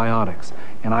antibiotics.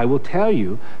 And I will tell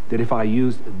you that if I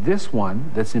used this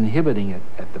one that's inhibiting it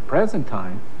at the present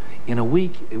time, in a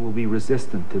week it will be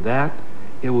resistant to that,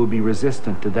 it will be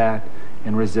resistant to that,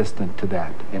 and resistant to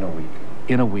that. In a week.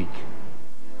 In a week.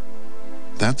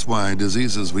 That's why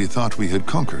diseases we thought we had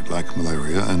conquered, like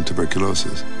malaria and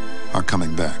tuberculosis, are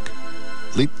coming back,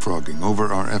 leapfrogging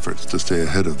over our efforts to stay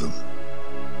ahead of them.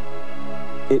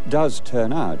 It does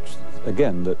turn out,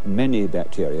 again, that many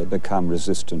bacteria become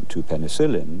resistant to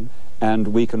penicillin, and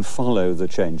we can follow the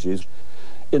changes.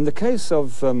 In the case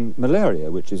of malaria,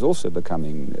 which is also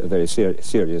becoming a very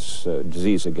serious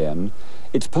disease again,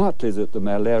 it's partly that the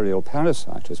malarial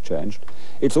parasite has changed.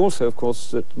 It's also, of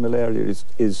course, that malaria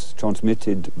is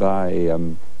transmitted by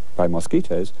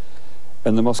mosquitoes,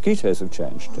 and the mosquitoes have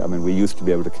changed. I mean, we used to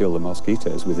be able to kill the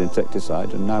mosquitoes with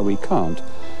insecticide, and now we can't.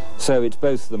 So it's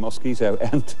both the mosquito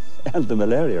and the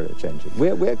malaria are changing.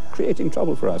 We're creating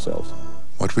trouble for ourselves.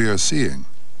 What we are seeing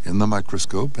in the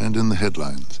microscope and in the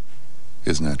headlines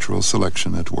is natural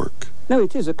selection at work. No,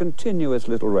 it is a continuous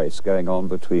little race going on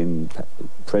between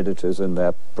predators and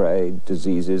their prey,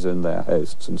 diseases and their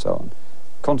hosts, and so on.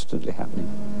 Constantly happening.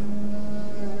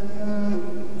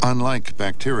 Unlike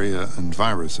bacteria and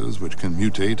viruses, which can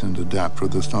mutate and adapt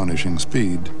with astonishing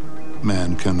speed,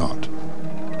 man cannot.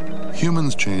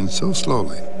 Humans change so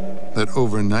slowly that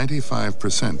over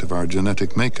 95% of our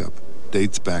genetic makeup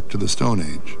dates back to the Stone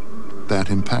Age. That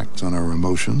impacts on our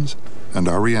emotions and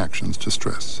our reactions to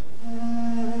stress.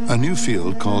 A new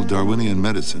field called Darwinian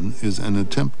medicine is an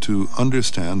attempt to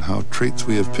understand how traits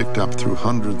we have picked up through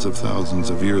hundreds of thousands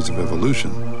of years of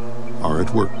evolution are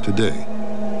at work today.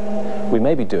 We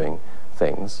may be doing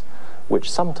things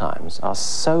which sometimes are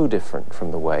so different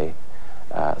from the way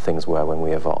things were when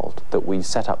we evolved that we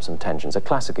set up some tensions. A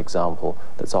classic example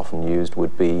that's often used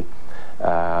would be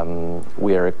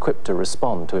we are equipped to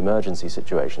respond to emergency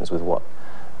situations with what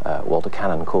Walter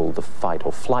Cannon called the fight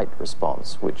or flight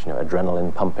response, which, you know,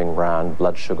 adrenaline pumping round,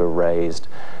 blood sugar raised,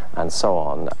 and so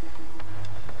on.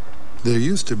 There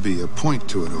used to be a point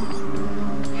to it all.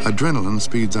 Adrenaline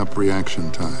speeds up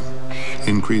reaction time.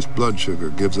 Increased blood sugar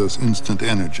gives us instant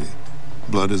energy.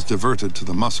 Blood is diverted to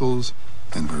the muscles,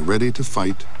 and we're ready to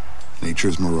fight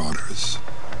nature's marauders.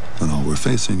 And all we're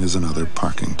facing is another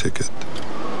parking ticket.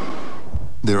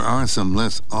 There are some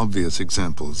less obvious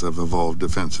examples of evolved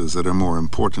defenses that are more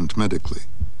important medically.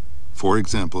 For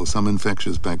example, some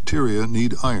infectious bacteria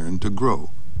need iron to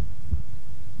grow.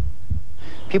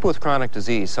 People with chronic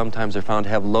disease sometimes are found to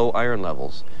have low iron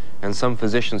levels, and some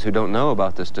physicians who don't know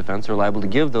about this defense are liable to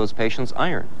give those patients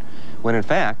iron, when in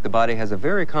fact the body has a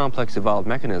very complex evolved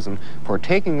mechanism for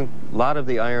taking a lot of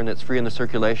the iron that's free in the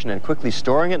circulation and quickly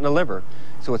storing it in the liver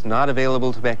so it's not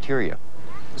available to bacteria.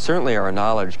 Certainly our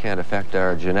knowledge can't affect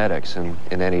our genetics in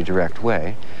any direct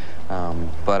way,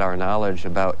 but our knowledge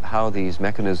about how these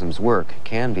mechanisms work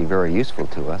can be very useful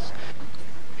to us.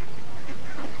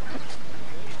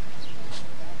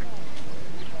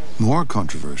 More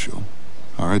controversial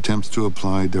are attempts to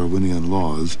apply Darwinian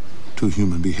laws to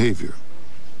human behavior.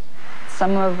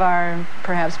 Some of our,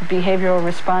 perhaps, behavioral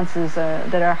responses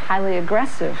that are highly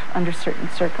aggressive under certain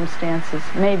circumstances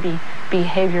may be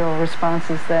behavioral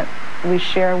responses that we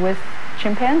share with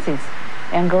chimpanzees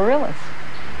and gorillas.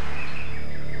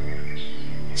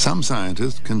 Some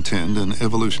scientists contend an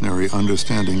evolutionary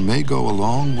understanding may go a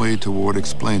long way toward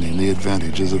explaining the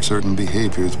advantages of certain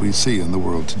behaviors we see in the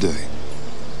world today.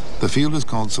 The field is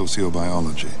called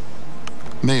sociobiology.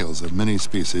 Males of many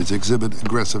species exhibit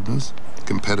aggressiveness,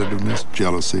 competitiveness,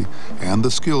 jealousy, and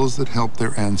the skills that help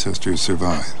their ancestors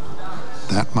survive.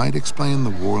 That might explain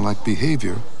the warlike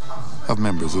behavior of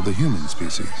members of the human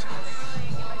species.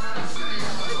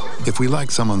 If we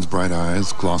like someone's bright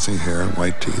eyes, glossy hair,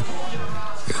 white teeth,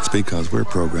 it's because we're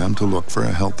programmed to look for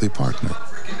a healthy partner.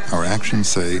 Our actions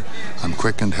say, I'm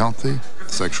quick and healthy,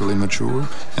 sexually mature,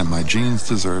 and my genes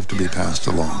deserve to be passed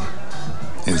along.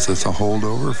 Is this a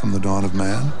holdover from the dawn of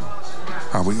man?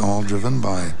 Are we all driven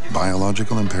by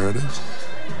biological imperatives?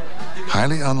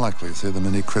 Highly unlikely, say the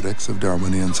many critics of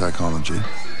Darwinian psychology.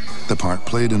 The part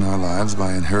played in our lives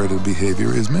by inherited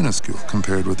behavior is minuscule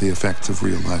compared with the effects of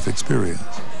real-life experience.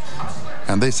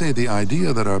 And they say the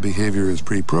idea that our behavior is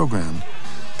pre-programmed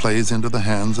plays into the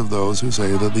hands of those who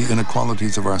say that the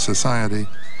inequalities of our society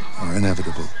are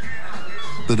inevitable.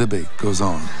 The debate goes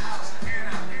on.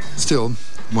 Still,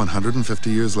 150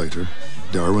 years later,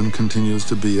 Darwin continues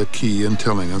to be a key in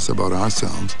telling us about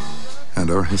ourselves and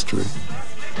our history.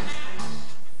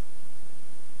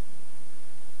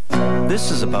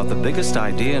 This is about the biggest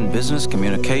idea in business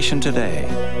communication today.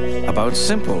 About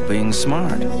simple being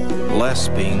smart, less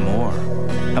being more.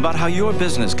 About how your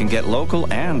business can get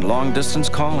local and long-distance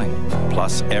calling,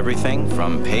 plus everything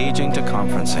from paging to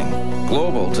conferencing,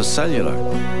 global to cellular.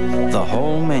 The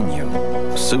whole menu,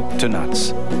 soup to nuts.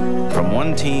 From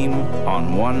one team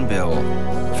on one bill.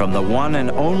 From the one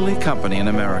and only company in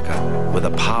America with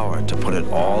the power to put it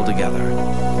all together.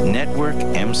 Network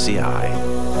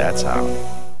MCI. That's how.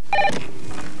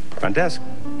 Front desk.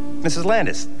 Mrs.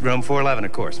 Landis, room 411,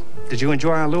 of course. Did you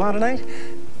enjoy our luau tonight?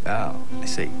 Oh, I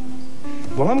see.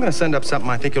 Well, I'm going to send up something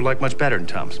I think you'll like much better than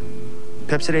Tom's.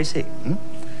 Pepsid AC,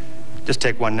 Just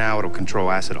take one now. It'll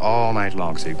control acid all night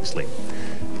long so you can sleep.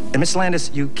 And, Miss Landis,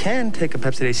 you can take a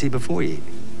Pepsid AC before you eat.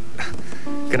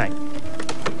 Good night.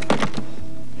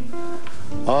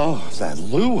 Oh, that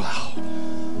luau.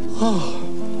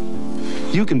 Oh.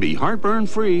 You can be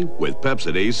heartburn-free with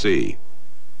Pepsid AC.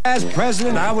 As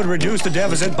president, I would reduce the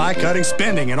deficit by cutting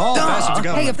spending in all facets of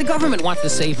government. Hey, if the government wants to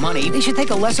save money, they should take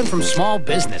a lesson from small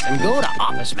business and go to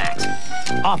Office Max.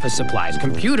 Office supplies,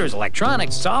 computers,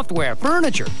 electronics, software,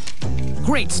 furniture.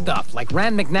 Great stuff like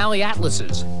Rand McNally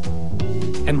atlases.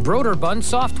 And Broderbund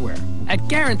software at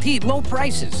guaranteed low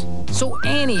prices. So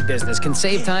any business can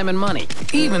save time and money,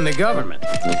 even the government.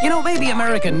 You know, maybe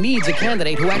America needs a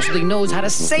candidate who actually knows how to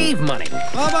save money.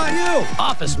 How about you?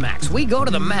 Office Max, we go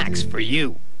to the max for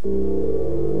you.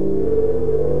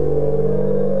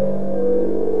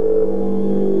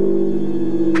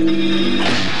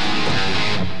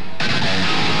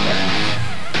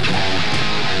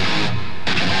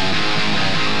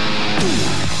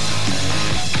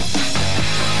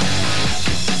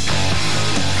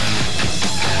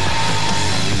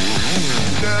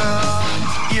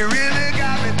 You really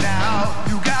got me now.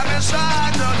 You got me so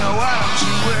I don't know what I'm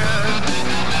doing.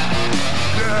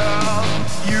 Girl,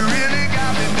 you really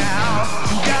got me now.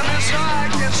 You got me so I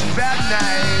can sleep at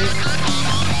night.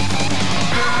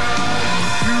 Girl,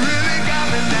 you really got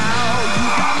me now. You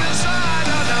got me so I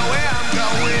don't know where I'm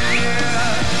going.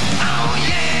 Yeah. Oh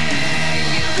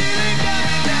yeah, you really got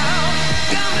me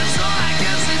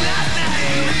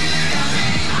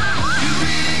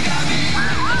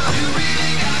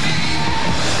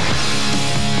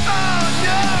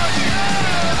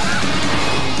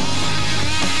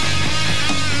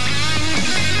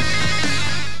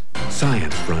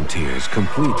frontiers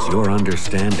completes your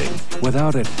understanding.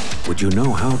 Without it, would you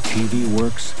know how TV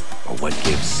works? Or what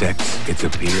gives sex its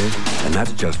appeal? And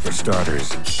that's just for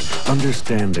starters.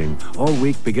 Understanding, all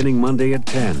week beginning Monday at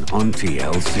 10 on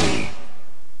TLC.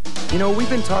 You know, we've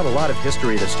been taught a lot of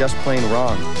history that's just plain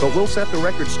wrong, but we'll set the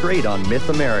record straight on Myth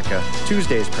America.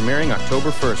 Tuesdays premiering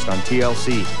October 1st on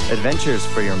TLC. Adventures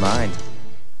for your mind.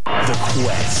 The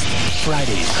Quest.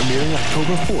 Fridays premiering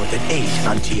October 4th at 8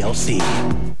 on TLC.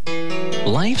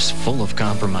 Life's full of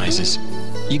compromises.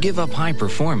 You give up high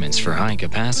performance for high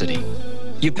capacity.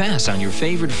 You pass on your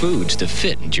favorite foods to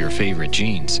fit into your favorite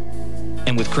jeans.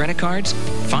 And with credit cards,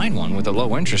 find one with a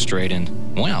low interest rate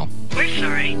and, well... We're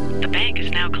sorry. The bank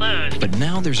is now closed. But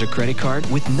now there's a credit card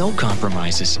with no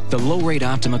compromises. The low-rate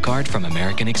Optima card from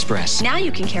American Express. Now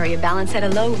you can carry a balance at a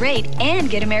low rate and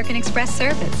get American Express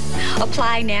service.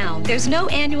 Apply now. There's no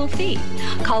annual fee.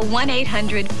 Call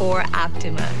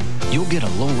 1-800-4-OPTIMA. You'll get a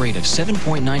low rate of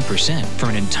 7.9% for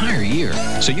an entire year,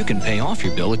 so you can pay off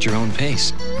your bill at your own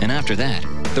pace. And after that,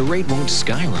 the rate won't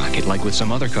skyrocket like with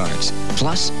some other cards.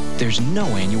 Plus, there's no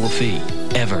annual fee,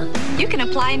 ever. You can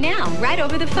apply now, right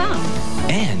over the phone.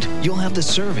 And you'll have the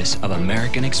service of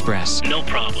American Express. No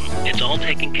problem. It's all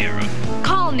taken care of.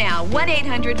 Call now,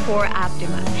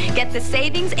 1-800-4-OPTIMA. Get the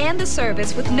savings and the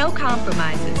service with no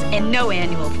compromises and no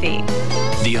annual fee.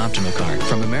 The Optima card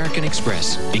from American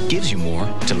Express. It gives you more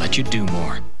to let you do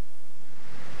more.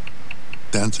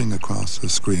 Dancing across the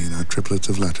screen are triplets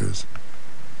of letters.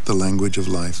 The language of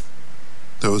life.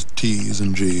 Those T's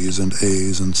and G's and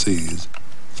A's and C's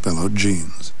spell out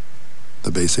genes,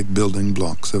 the basic building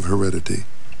blocks of heredity.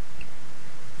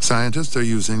 Scientists are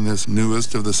using this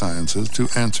newest of the sciences to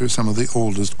answer some of the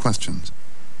oldest questions.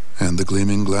 And the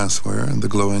gleaming glassware and the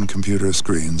glowing computer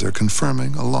screens are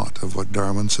confirming a lot of what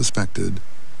Darwin suspected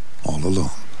all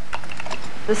along.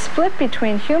 The split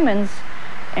between humans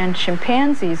and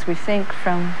chimpanzees, we think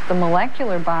from the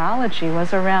molecular biology,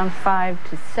 was around 5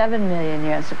 to 7 million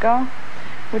years ago,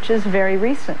 which is very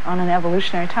recent on an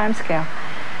evolutionary timescale.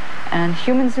 And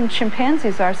humans and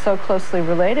chimpanzees are so closely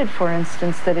related, for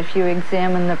instance, that if you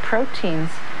examine the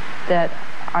proteins that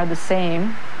are the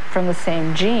same, from the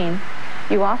same gene,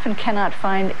 you often cannot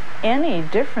find any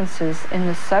differences in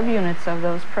the subunits of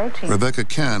those proteins. Rebecca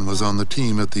Cann was on the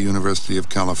team at the University of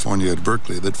California at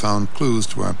Berkeley that found clues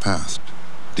to our past,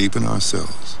 deep in our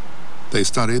cells. They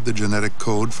studied the genetic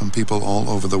code from people all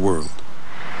over the world.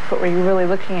 What we're really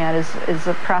looking at is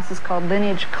a process called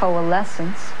lineage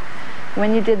coalescence.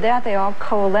 When you did that, they all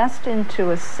coalesced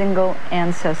into a single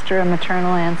ancestor, a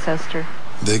maternal ancestor.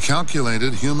 They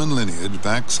calculated human lineage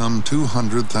back some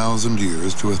 200,000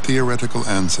 years to a theoretical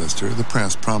ancestor the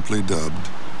press promptly dubbed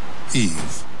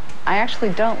Eve. I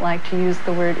actually don't like to use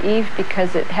the word Eve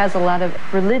because it has a lot of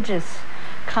religious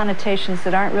connotations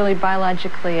that aren't really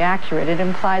biologically accurate. It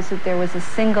implies that there was a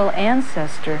single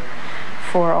ancestor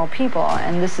for all people,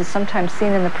 and this is sometimes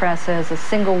seen in the press as a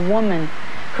single woman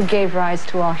who gave rise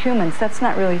to all humans. That's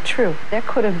not really true. There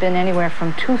could have been anywhere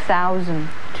from 2,000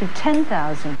 to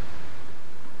 10,000.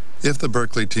 If the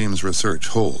Berkeley team's research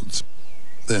holds,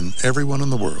 then everyone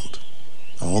in the world,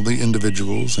 all the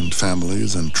individuals and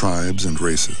families and tribes and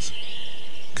races,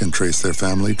 can trace their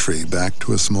family tree back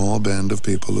to a small band of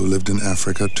people who lived in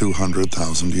Africa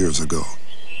 200,000 years ago.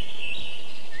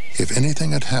 If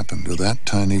anything had happened to that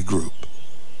tiny group,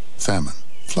 famine,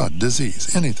 flood,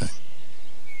 disease, anything,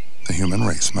 the human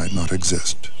race might not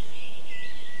exist.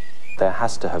 There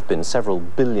has to have been several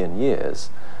billion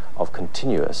years of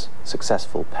continuous,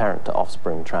 successful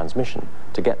parent-to-offspring transmission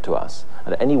to get to us.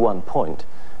 At any one point,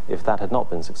 if that had not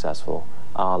been successful,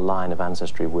 our line of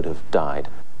ancestry would have died.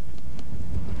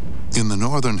 In the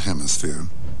northern hemisphere,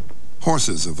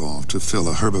 horses evolved to fill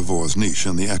a herbivore's niche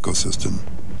in the ecosystem.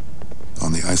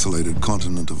 On the isolated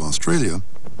continent of Australia,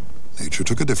 nature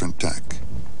took a different tack.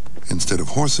 Instead of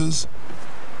horses,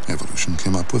 evolution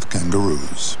came up with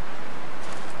kangaroos.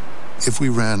 If we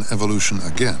ran evolution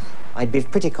again, I'd be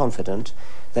pretty confident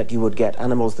that you would get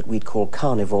animals that we'd call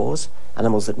carnivores,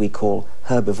 animals that we'd call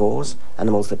herbivores,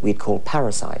 animals that we'd call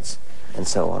parasites, and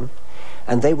so on.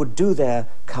 And they would do their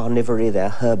carnivory, their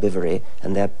herbivory,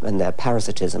 and their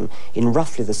parasitism in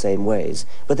roughly the same ways,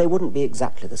 but they wouldn't be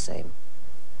exactly the same.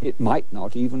 It might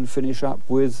not even finish up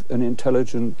with an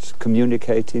intelligent,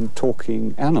 communicating,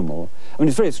 talking animal. I mean,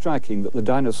 it's very striking that the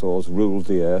dinosaurs ruled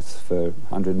the Earth for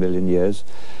 100 million years.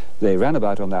 They ran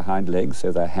about on their hind legs,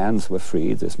 so their hands were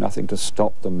free. There's nothing to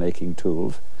stop them making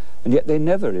tools. And yet they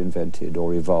never invented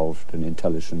or evolved an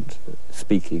intelligent,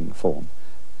 speaking form.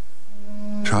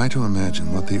 Try to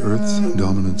imagine what the Earth's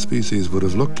dominant species would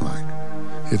have looked like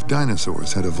if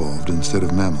dinosaurs had evolved instead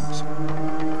of mammals.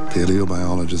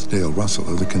 Paleobiologist Dale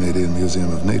Russell of the Canadian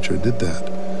Museum of Nature did that.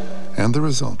 And the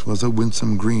result was a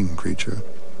winsome green creature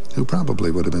who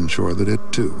probably would have been sure that it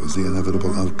too was the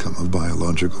inevitable outcome of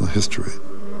biological history.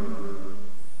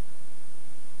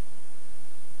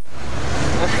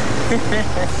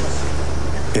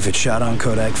 If it's shot on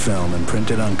Kodak film and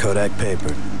printed on Kodak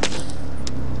paper,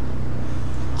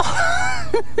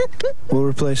 we'll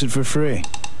replace it for free.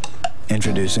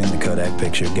 Introducing the Kodak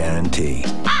Picture Guarantee.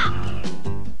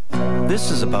 This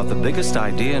is about the biggest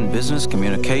idea in business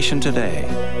communication today.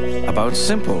 About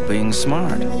simple being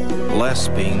smart, less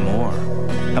being more.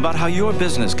 About how your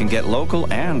business can get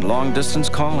local and long-distance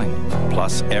calling,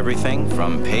 plus everything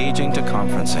from paging to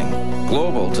conferencing,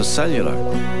 global to cellular.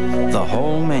 The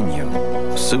whole menu,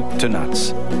 soup to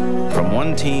nuts. From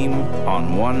one team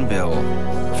on one bill.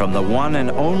 From the one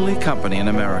and only company in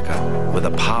America with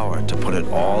the power to put it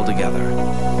all together.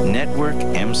 Network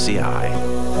MCI.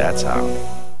 That's how.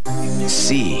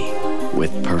 See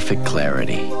with perfect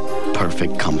clarity,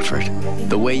 perfect comfort.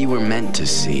 The way you were meant to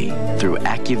see through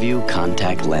AccuView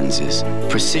contact lenses.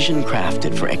 Precision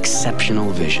crafted for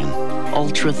exceptional vision.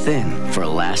 Ultra thin for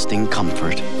lasting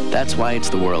comfort. That's why it's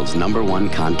the world's #1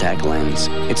 contact lens.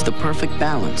 It's the perfect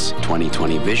balance.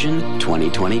 20/20 vision,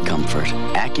 20/20 comfort.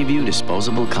 AccuView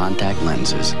disposable contact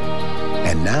lenses.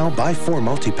 And now, buy 4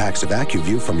 multi-packs of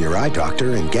AccuView from your eye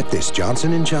doctor and get this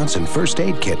Johnson & Johnson First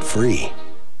Aid Kit free.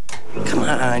 Come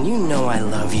on, you know I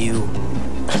love you.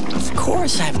 Of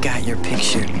course I've got your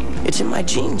picture. It's in my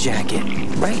jean jacket,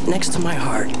 right next to my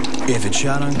heart. If it's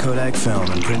shot on Kodak film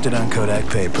and printed on Kodak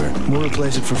paper, we'll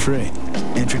replace it for free.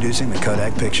 Introducing the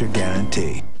Kodak Picture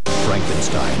Guarantee.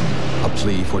 Frankenstein, a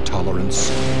plea for tolerance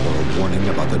or a warning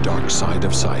about the dark side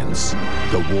of science.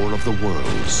 The War of the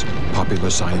Worlds, popular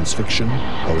science fiction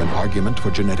or an argument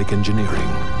for genetic engineering.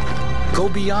 Go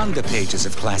beyond the pages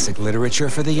of classic literature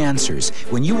for the answers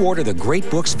when you order the Great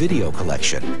Books video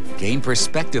collection. Gain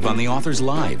perspective on the authors'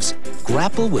 lives.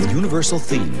 Grapple with universal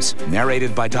themes.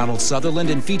 Narrated by Donald Sutherland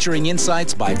and featuring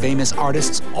insights by famous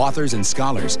artists, authors, and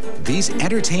scholars. These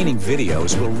entertaining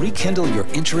videos will rekindle your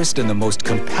interest in the most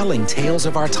compelling tales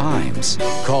of our times.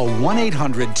 Call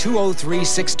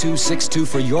 1-800-203-6262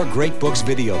 for your Great Books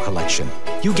video collection.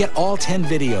 You get all 10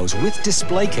 videos with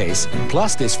display case,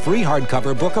 plus this free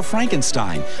hardcover book of Frankenstein,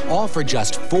 all for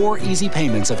just 4 easy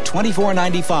payments of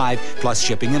 $24.95 plus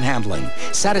shipping and handling.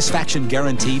 Satisfaction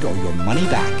guaranteed or your money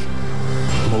back.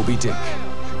 Moby Dick,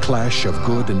 clash of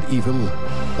good and evil,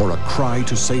 or a cry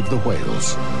to save the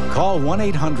whales. Call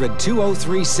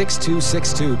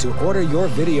 1-800-203-6262 to order your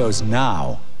videos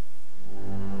now.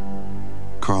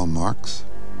 Karl Marx,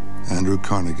 Andrew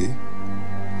Carnegie,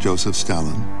 Joseph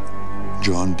Stalin,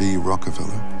 John D.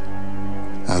 Rockefeller,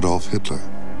 Adolf Hitler.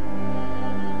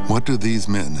 What do these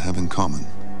men have in common?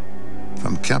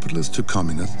 From capitalists to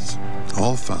communists,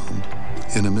 all found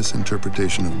in a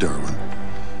misinterpretation of Darwin,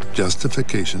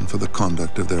 justification for the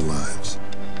conduct of their lives.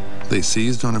 They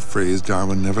seized on a phrase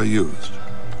Darwin never used,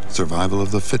 survival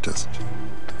of the fittest,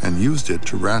 and used it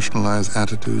to rationalize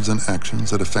attitudes and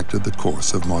actions that affected the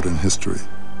course of modern history.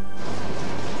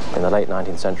 In the late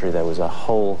 19th century, there was a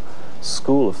whole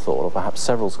school of thought, or perhaps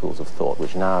several schools of thought,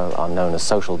 which now are known as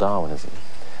social Darwinism,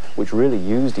 which really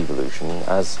used evolution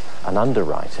as an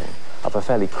underwriting of a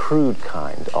fairly crude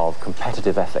kind of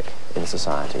competitive ethic in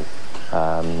society,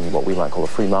 what we might call a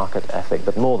free market ethic,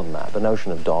 but more than that, the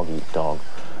notion of dog eat dog,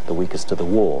 the weakest to the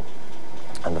wall,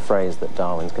 and the phrase that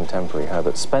Darwin's contemporary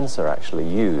Herbert Spencer actually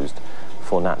used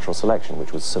for natural selection,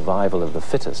 which was survival of the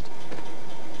fittest.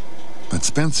 But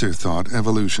Spencer thought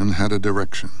evolution had a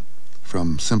direction,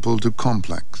 from simple to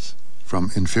complex, from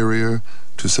inferior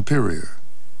to superior.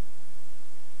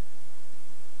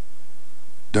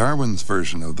 Darwin's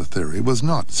version of the theory was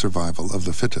not survival of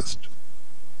the fittest.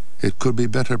 It could be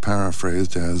better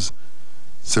paraphrased as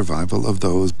survival of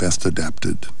those best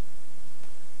adapted.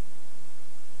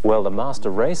 Well, the master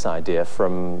race idea,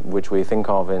 from which we think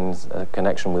of in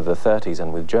connection with the 30s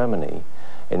and with Germany,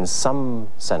 in some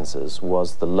senses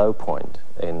was the low point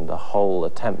in the whole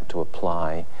attempt to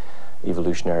apply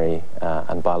evolutionary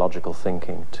and biological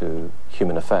thinking to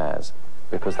human affairs,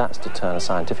 because that's to turn a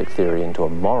scientific theory into a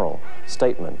moral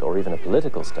statement or even a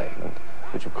political statement,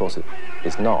 which of course it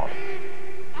is not.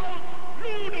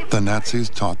 The Nazis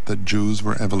taught that Jews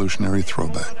were evolutionary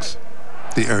throwbacks.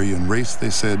 The Aryan race, they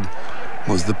said,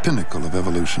 was the pinnacle of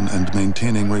evolution, and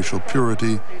maintaining racial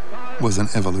purity was an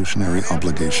evolutionary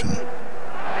obligation.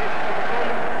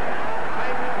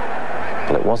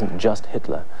 Well, it wasn't just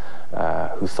Hitler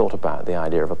who thought about the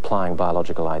idea of applying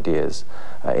biological ideas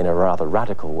in a rather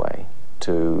radical way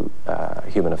to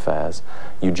human affairs.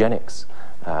 Eugenics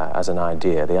as an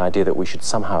idea, the idea that we should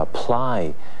somehow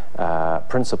apply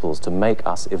principles to make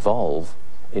us evolve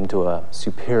into a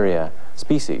superior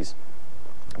species.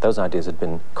 Those ideas had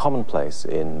been commonplace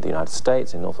in the United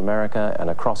States, in North America, and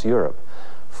across Europe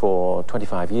for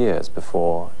 25 years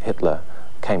before Hitler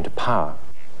came to power.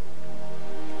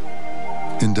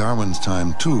 In Darwin's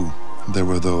time, too, there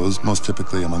were those, most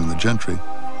typically among the gentry,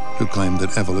 who claimed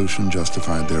that evolution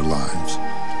justified their lives.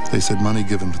 They said money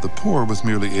given to the poor was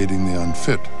merely aiding the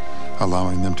unfit,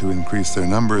 allowing them to increase their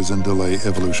numbers and delay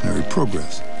evolutionary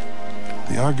progress.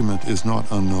 The argument is not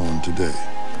unknown today.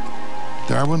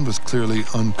 Darwin was clearly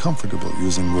uncomfortable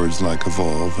using words like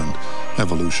evolve and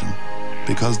evolution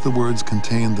because the words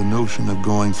contained the notion of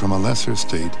going from a lesser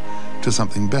state to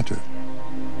something better.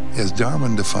 As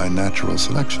Darwin defined natural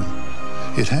selection,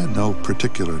 it had no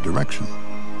particular direction.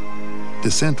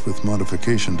 Descent with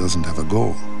modification doesn't have a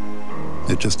goal.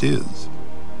 It just is.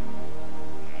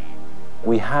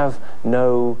 We have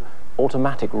no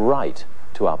automatic right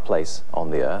to our place on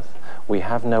the earth. We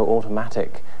have no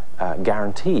automatic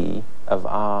guarantee of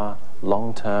our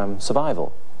long-term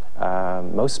survival.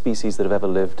 Most species that have ever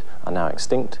lived are now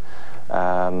extinct.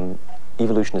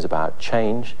 Evolution is about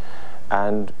change,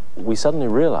 and we suddenly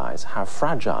realize how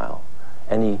fragile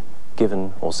any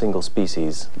given or single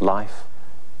species' life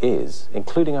is,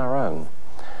 including our own.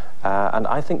 And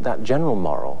I think that general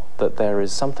moral, that there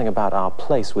is something about our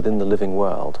place within the living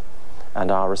world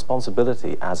and our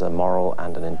responsibility as a moral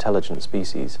and an intelligent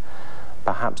species,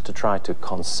 perhaps to try to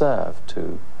conserve,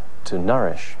 to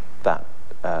nourish that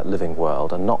living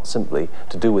world and not simply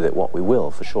to do with it what we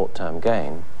will for short-term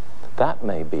gain, that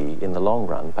may be, in the long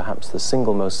run, perhaps the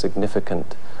single most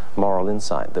significant moral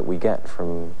insight that we get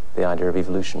from the idea of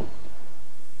evolution.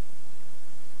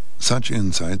 Such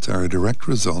insights are a direct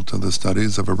result of the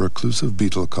studies of a reclusive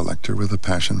beetle collector with a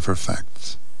passion for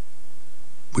facts.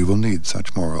 We will need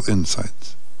such moral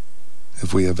insights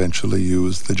if we eventually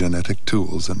use the genetic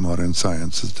tools that modern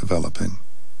science is developing.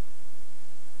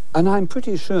 And I'm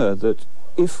pretty sure that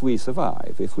if we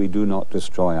survive, if we do not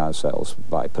destroy ourselves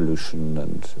by pollution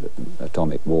and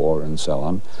atomic war and so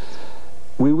on,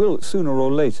 we will sooner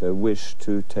or later wish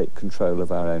to take control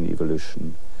of our own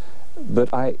evolution.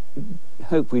 But I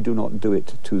hope we do not do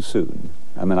it too soon.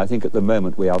 I mean, I think at the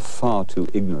moment we are far too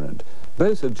ignorant,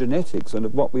 both of genetics and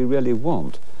of what we really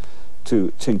want,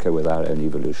 to tinker with our own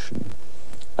evolution.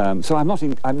 So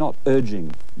I'm not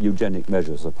urging eugenic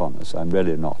measures upon us. I'm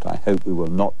really not. I hope we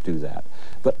will not do that.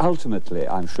 But ultimately,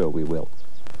 I'm sure we will.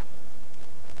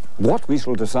 What we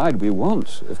shall decide we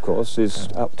want, of course, is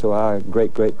up to our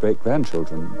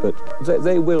great-great-great-grandchildren. But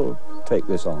they will take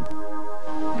this on.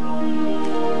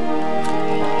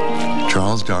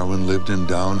 Charles Darwin lived in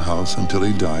Down House until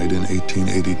he died in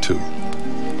 1882.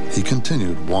 He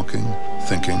continued walking,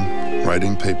 thinking,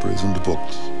 writing papers and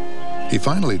books. He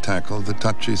finally tackled the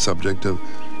touchy subject of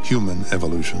human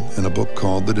evolution in a book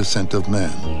called The Descent of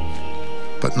Man.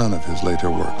 But none of his later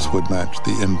works would match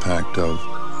the impact of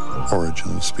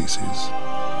Origin of Species.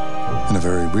 In a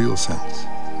very real sense,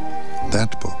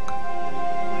 that book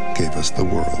gave us the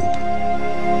world.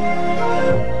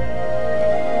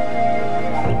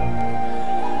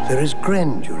 There is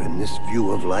grandeur in this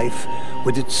view of life,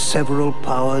 with its several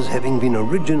powers having been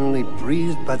originally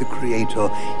breathed by the Creator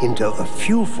into a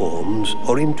few forms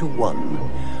or into one.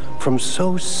 From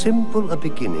so simple a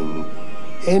beginning,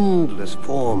 endless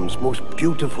forms, most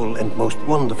beautiful and most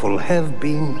wonderful, have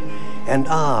been and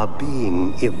are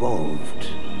being evolved.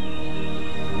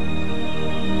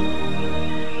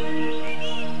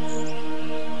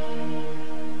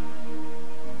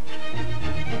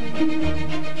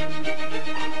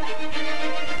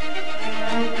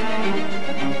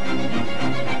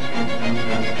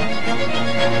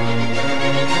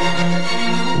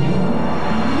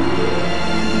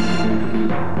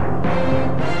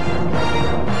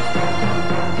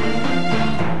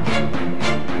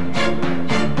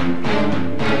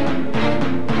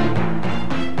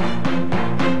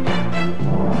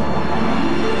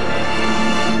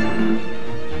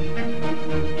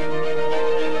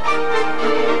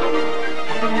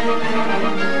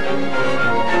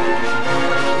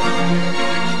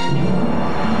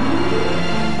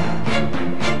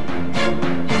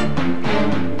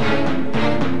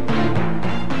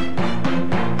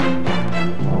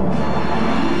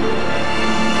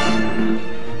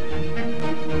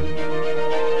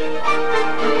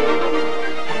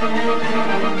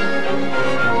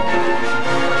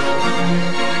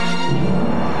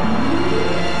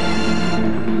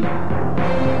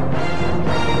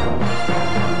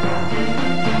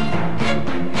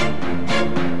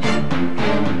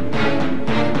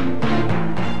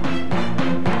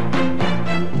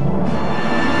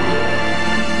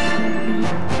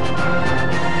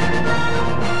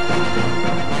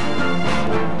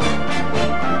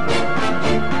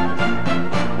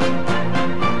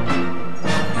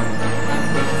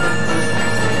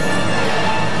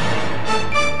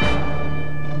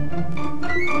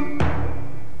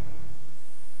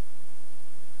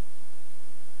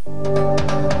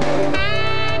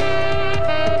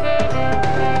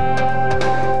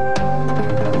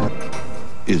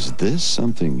 Is this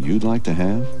something you'd like to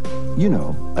have? You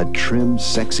know, a trim,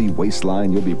 sexy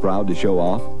waistline you'll be proud to show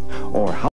off? Or how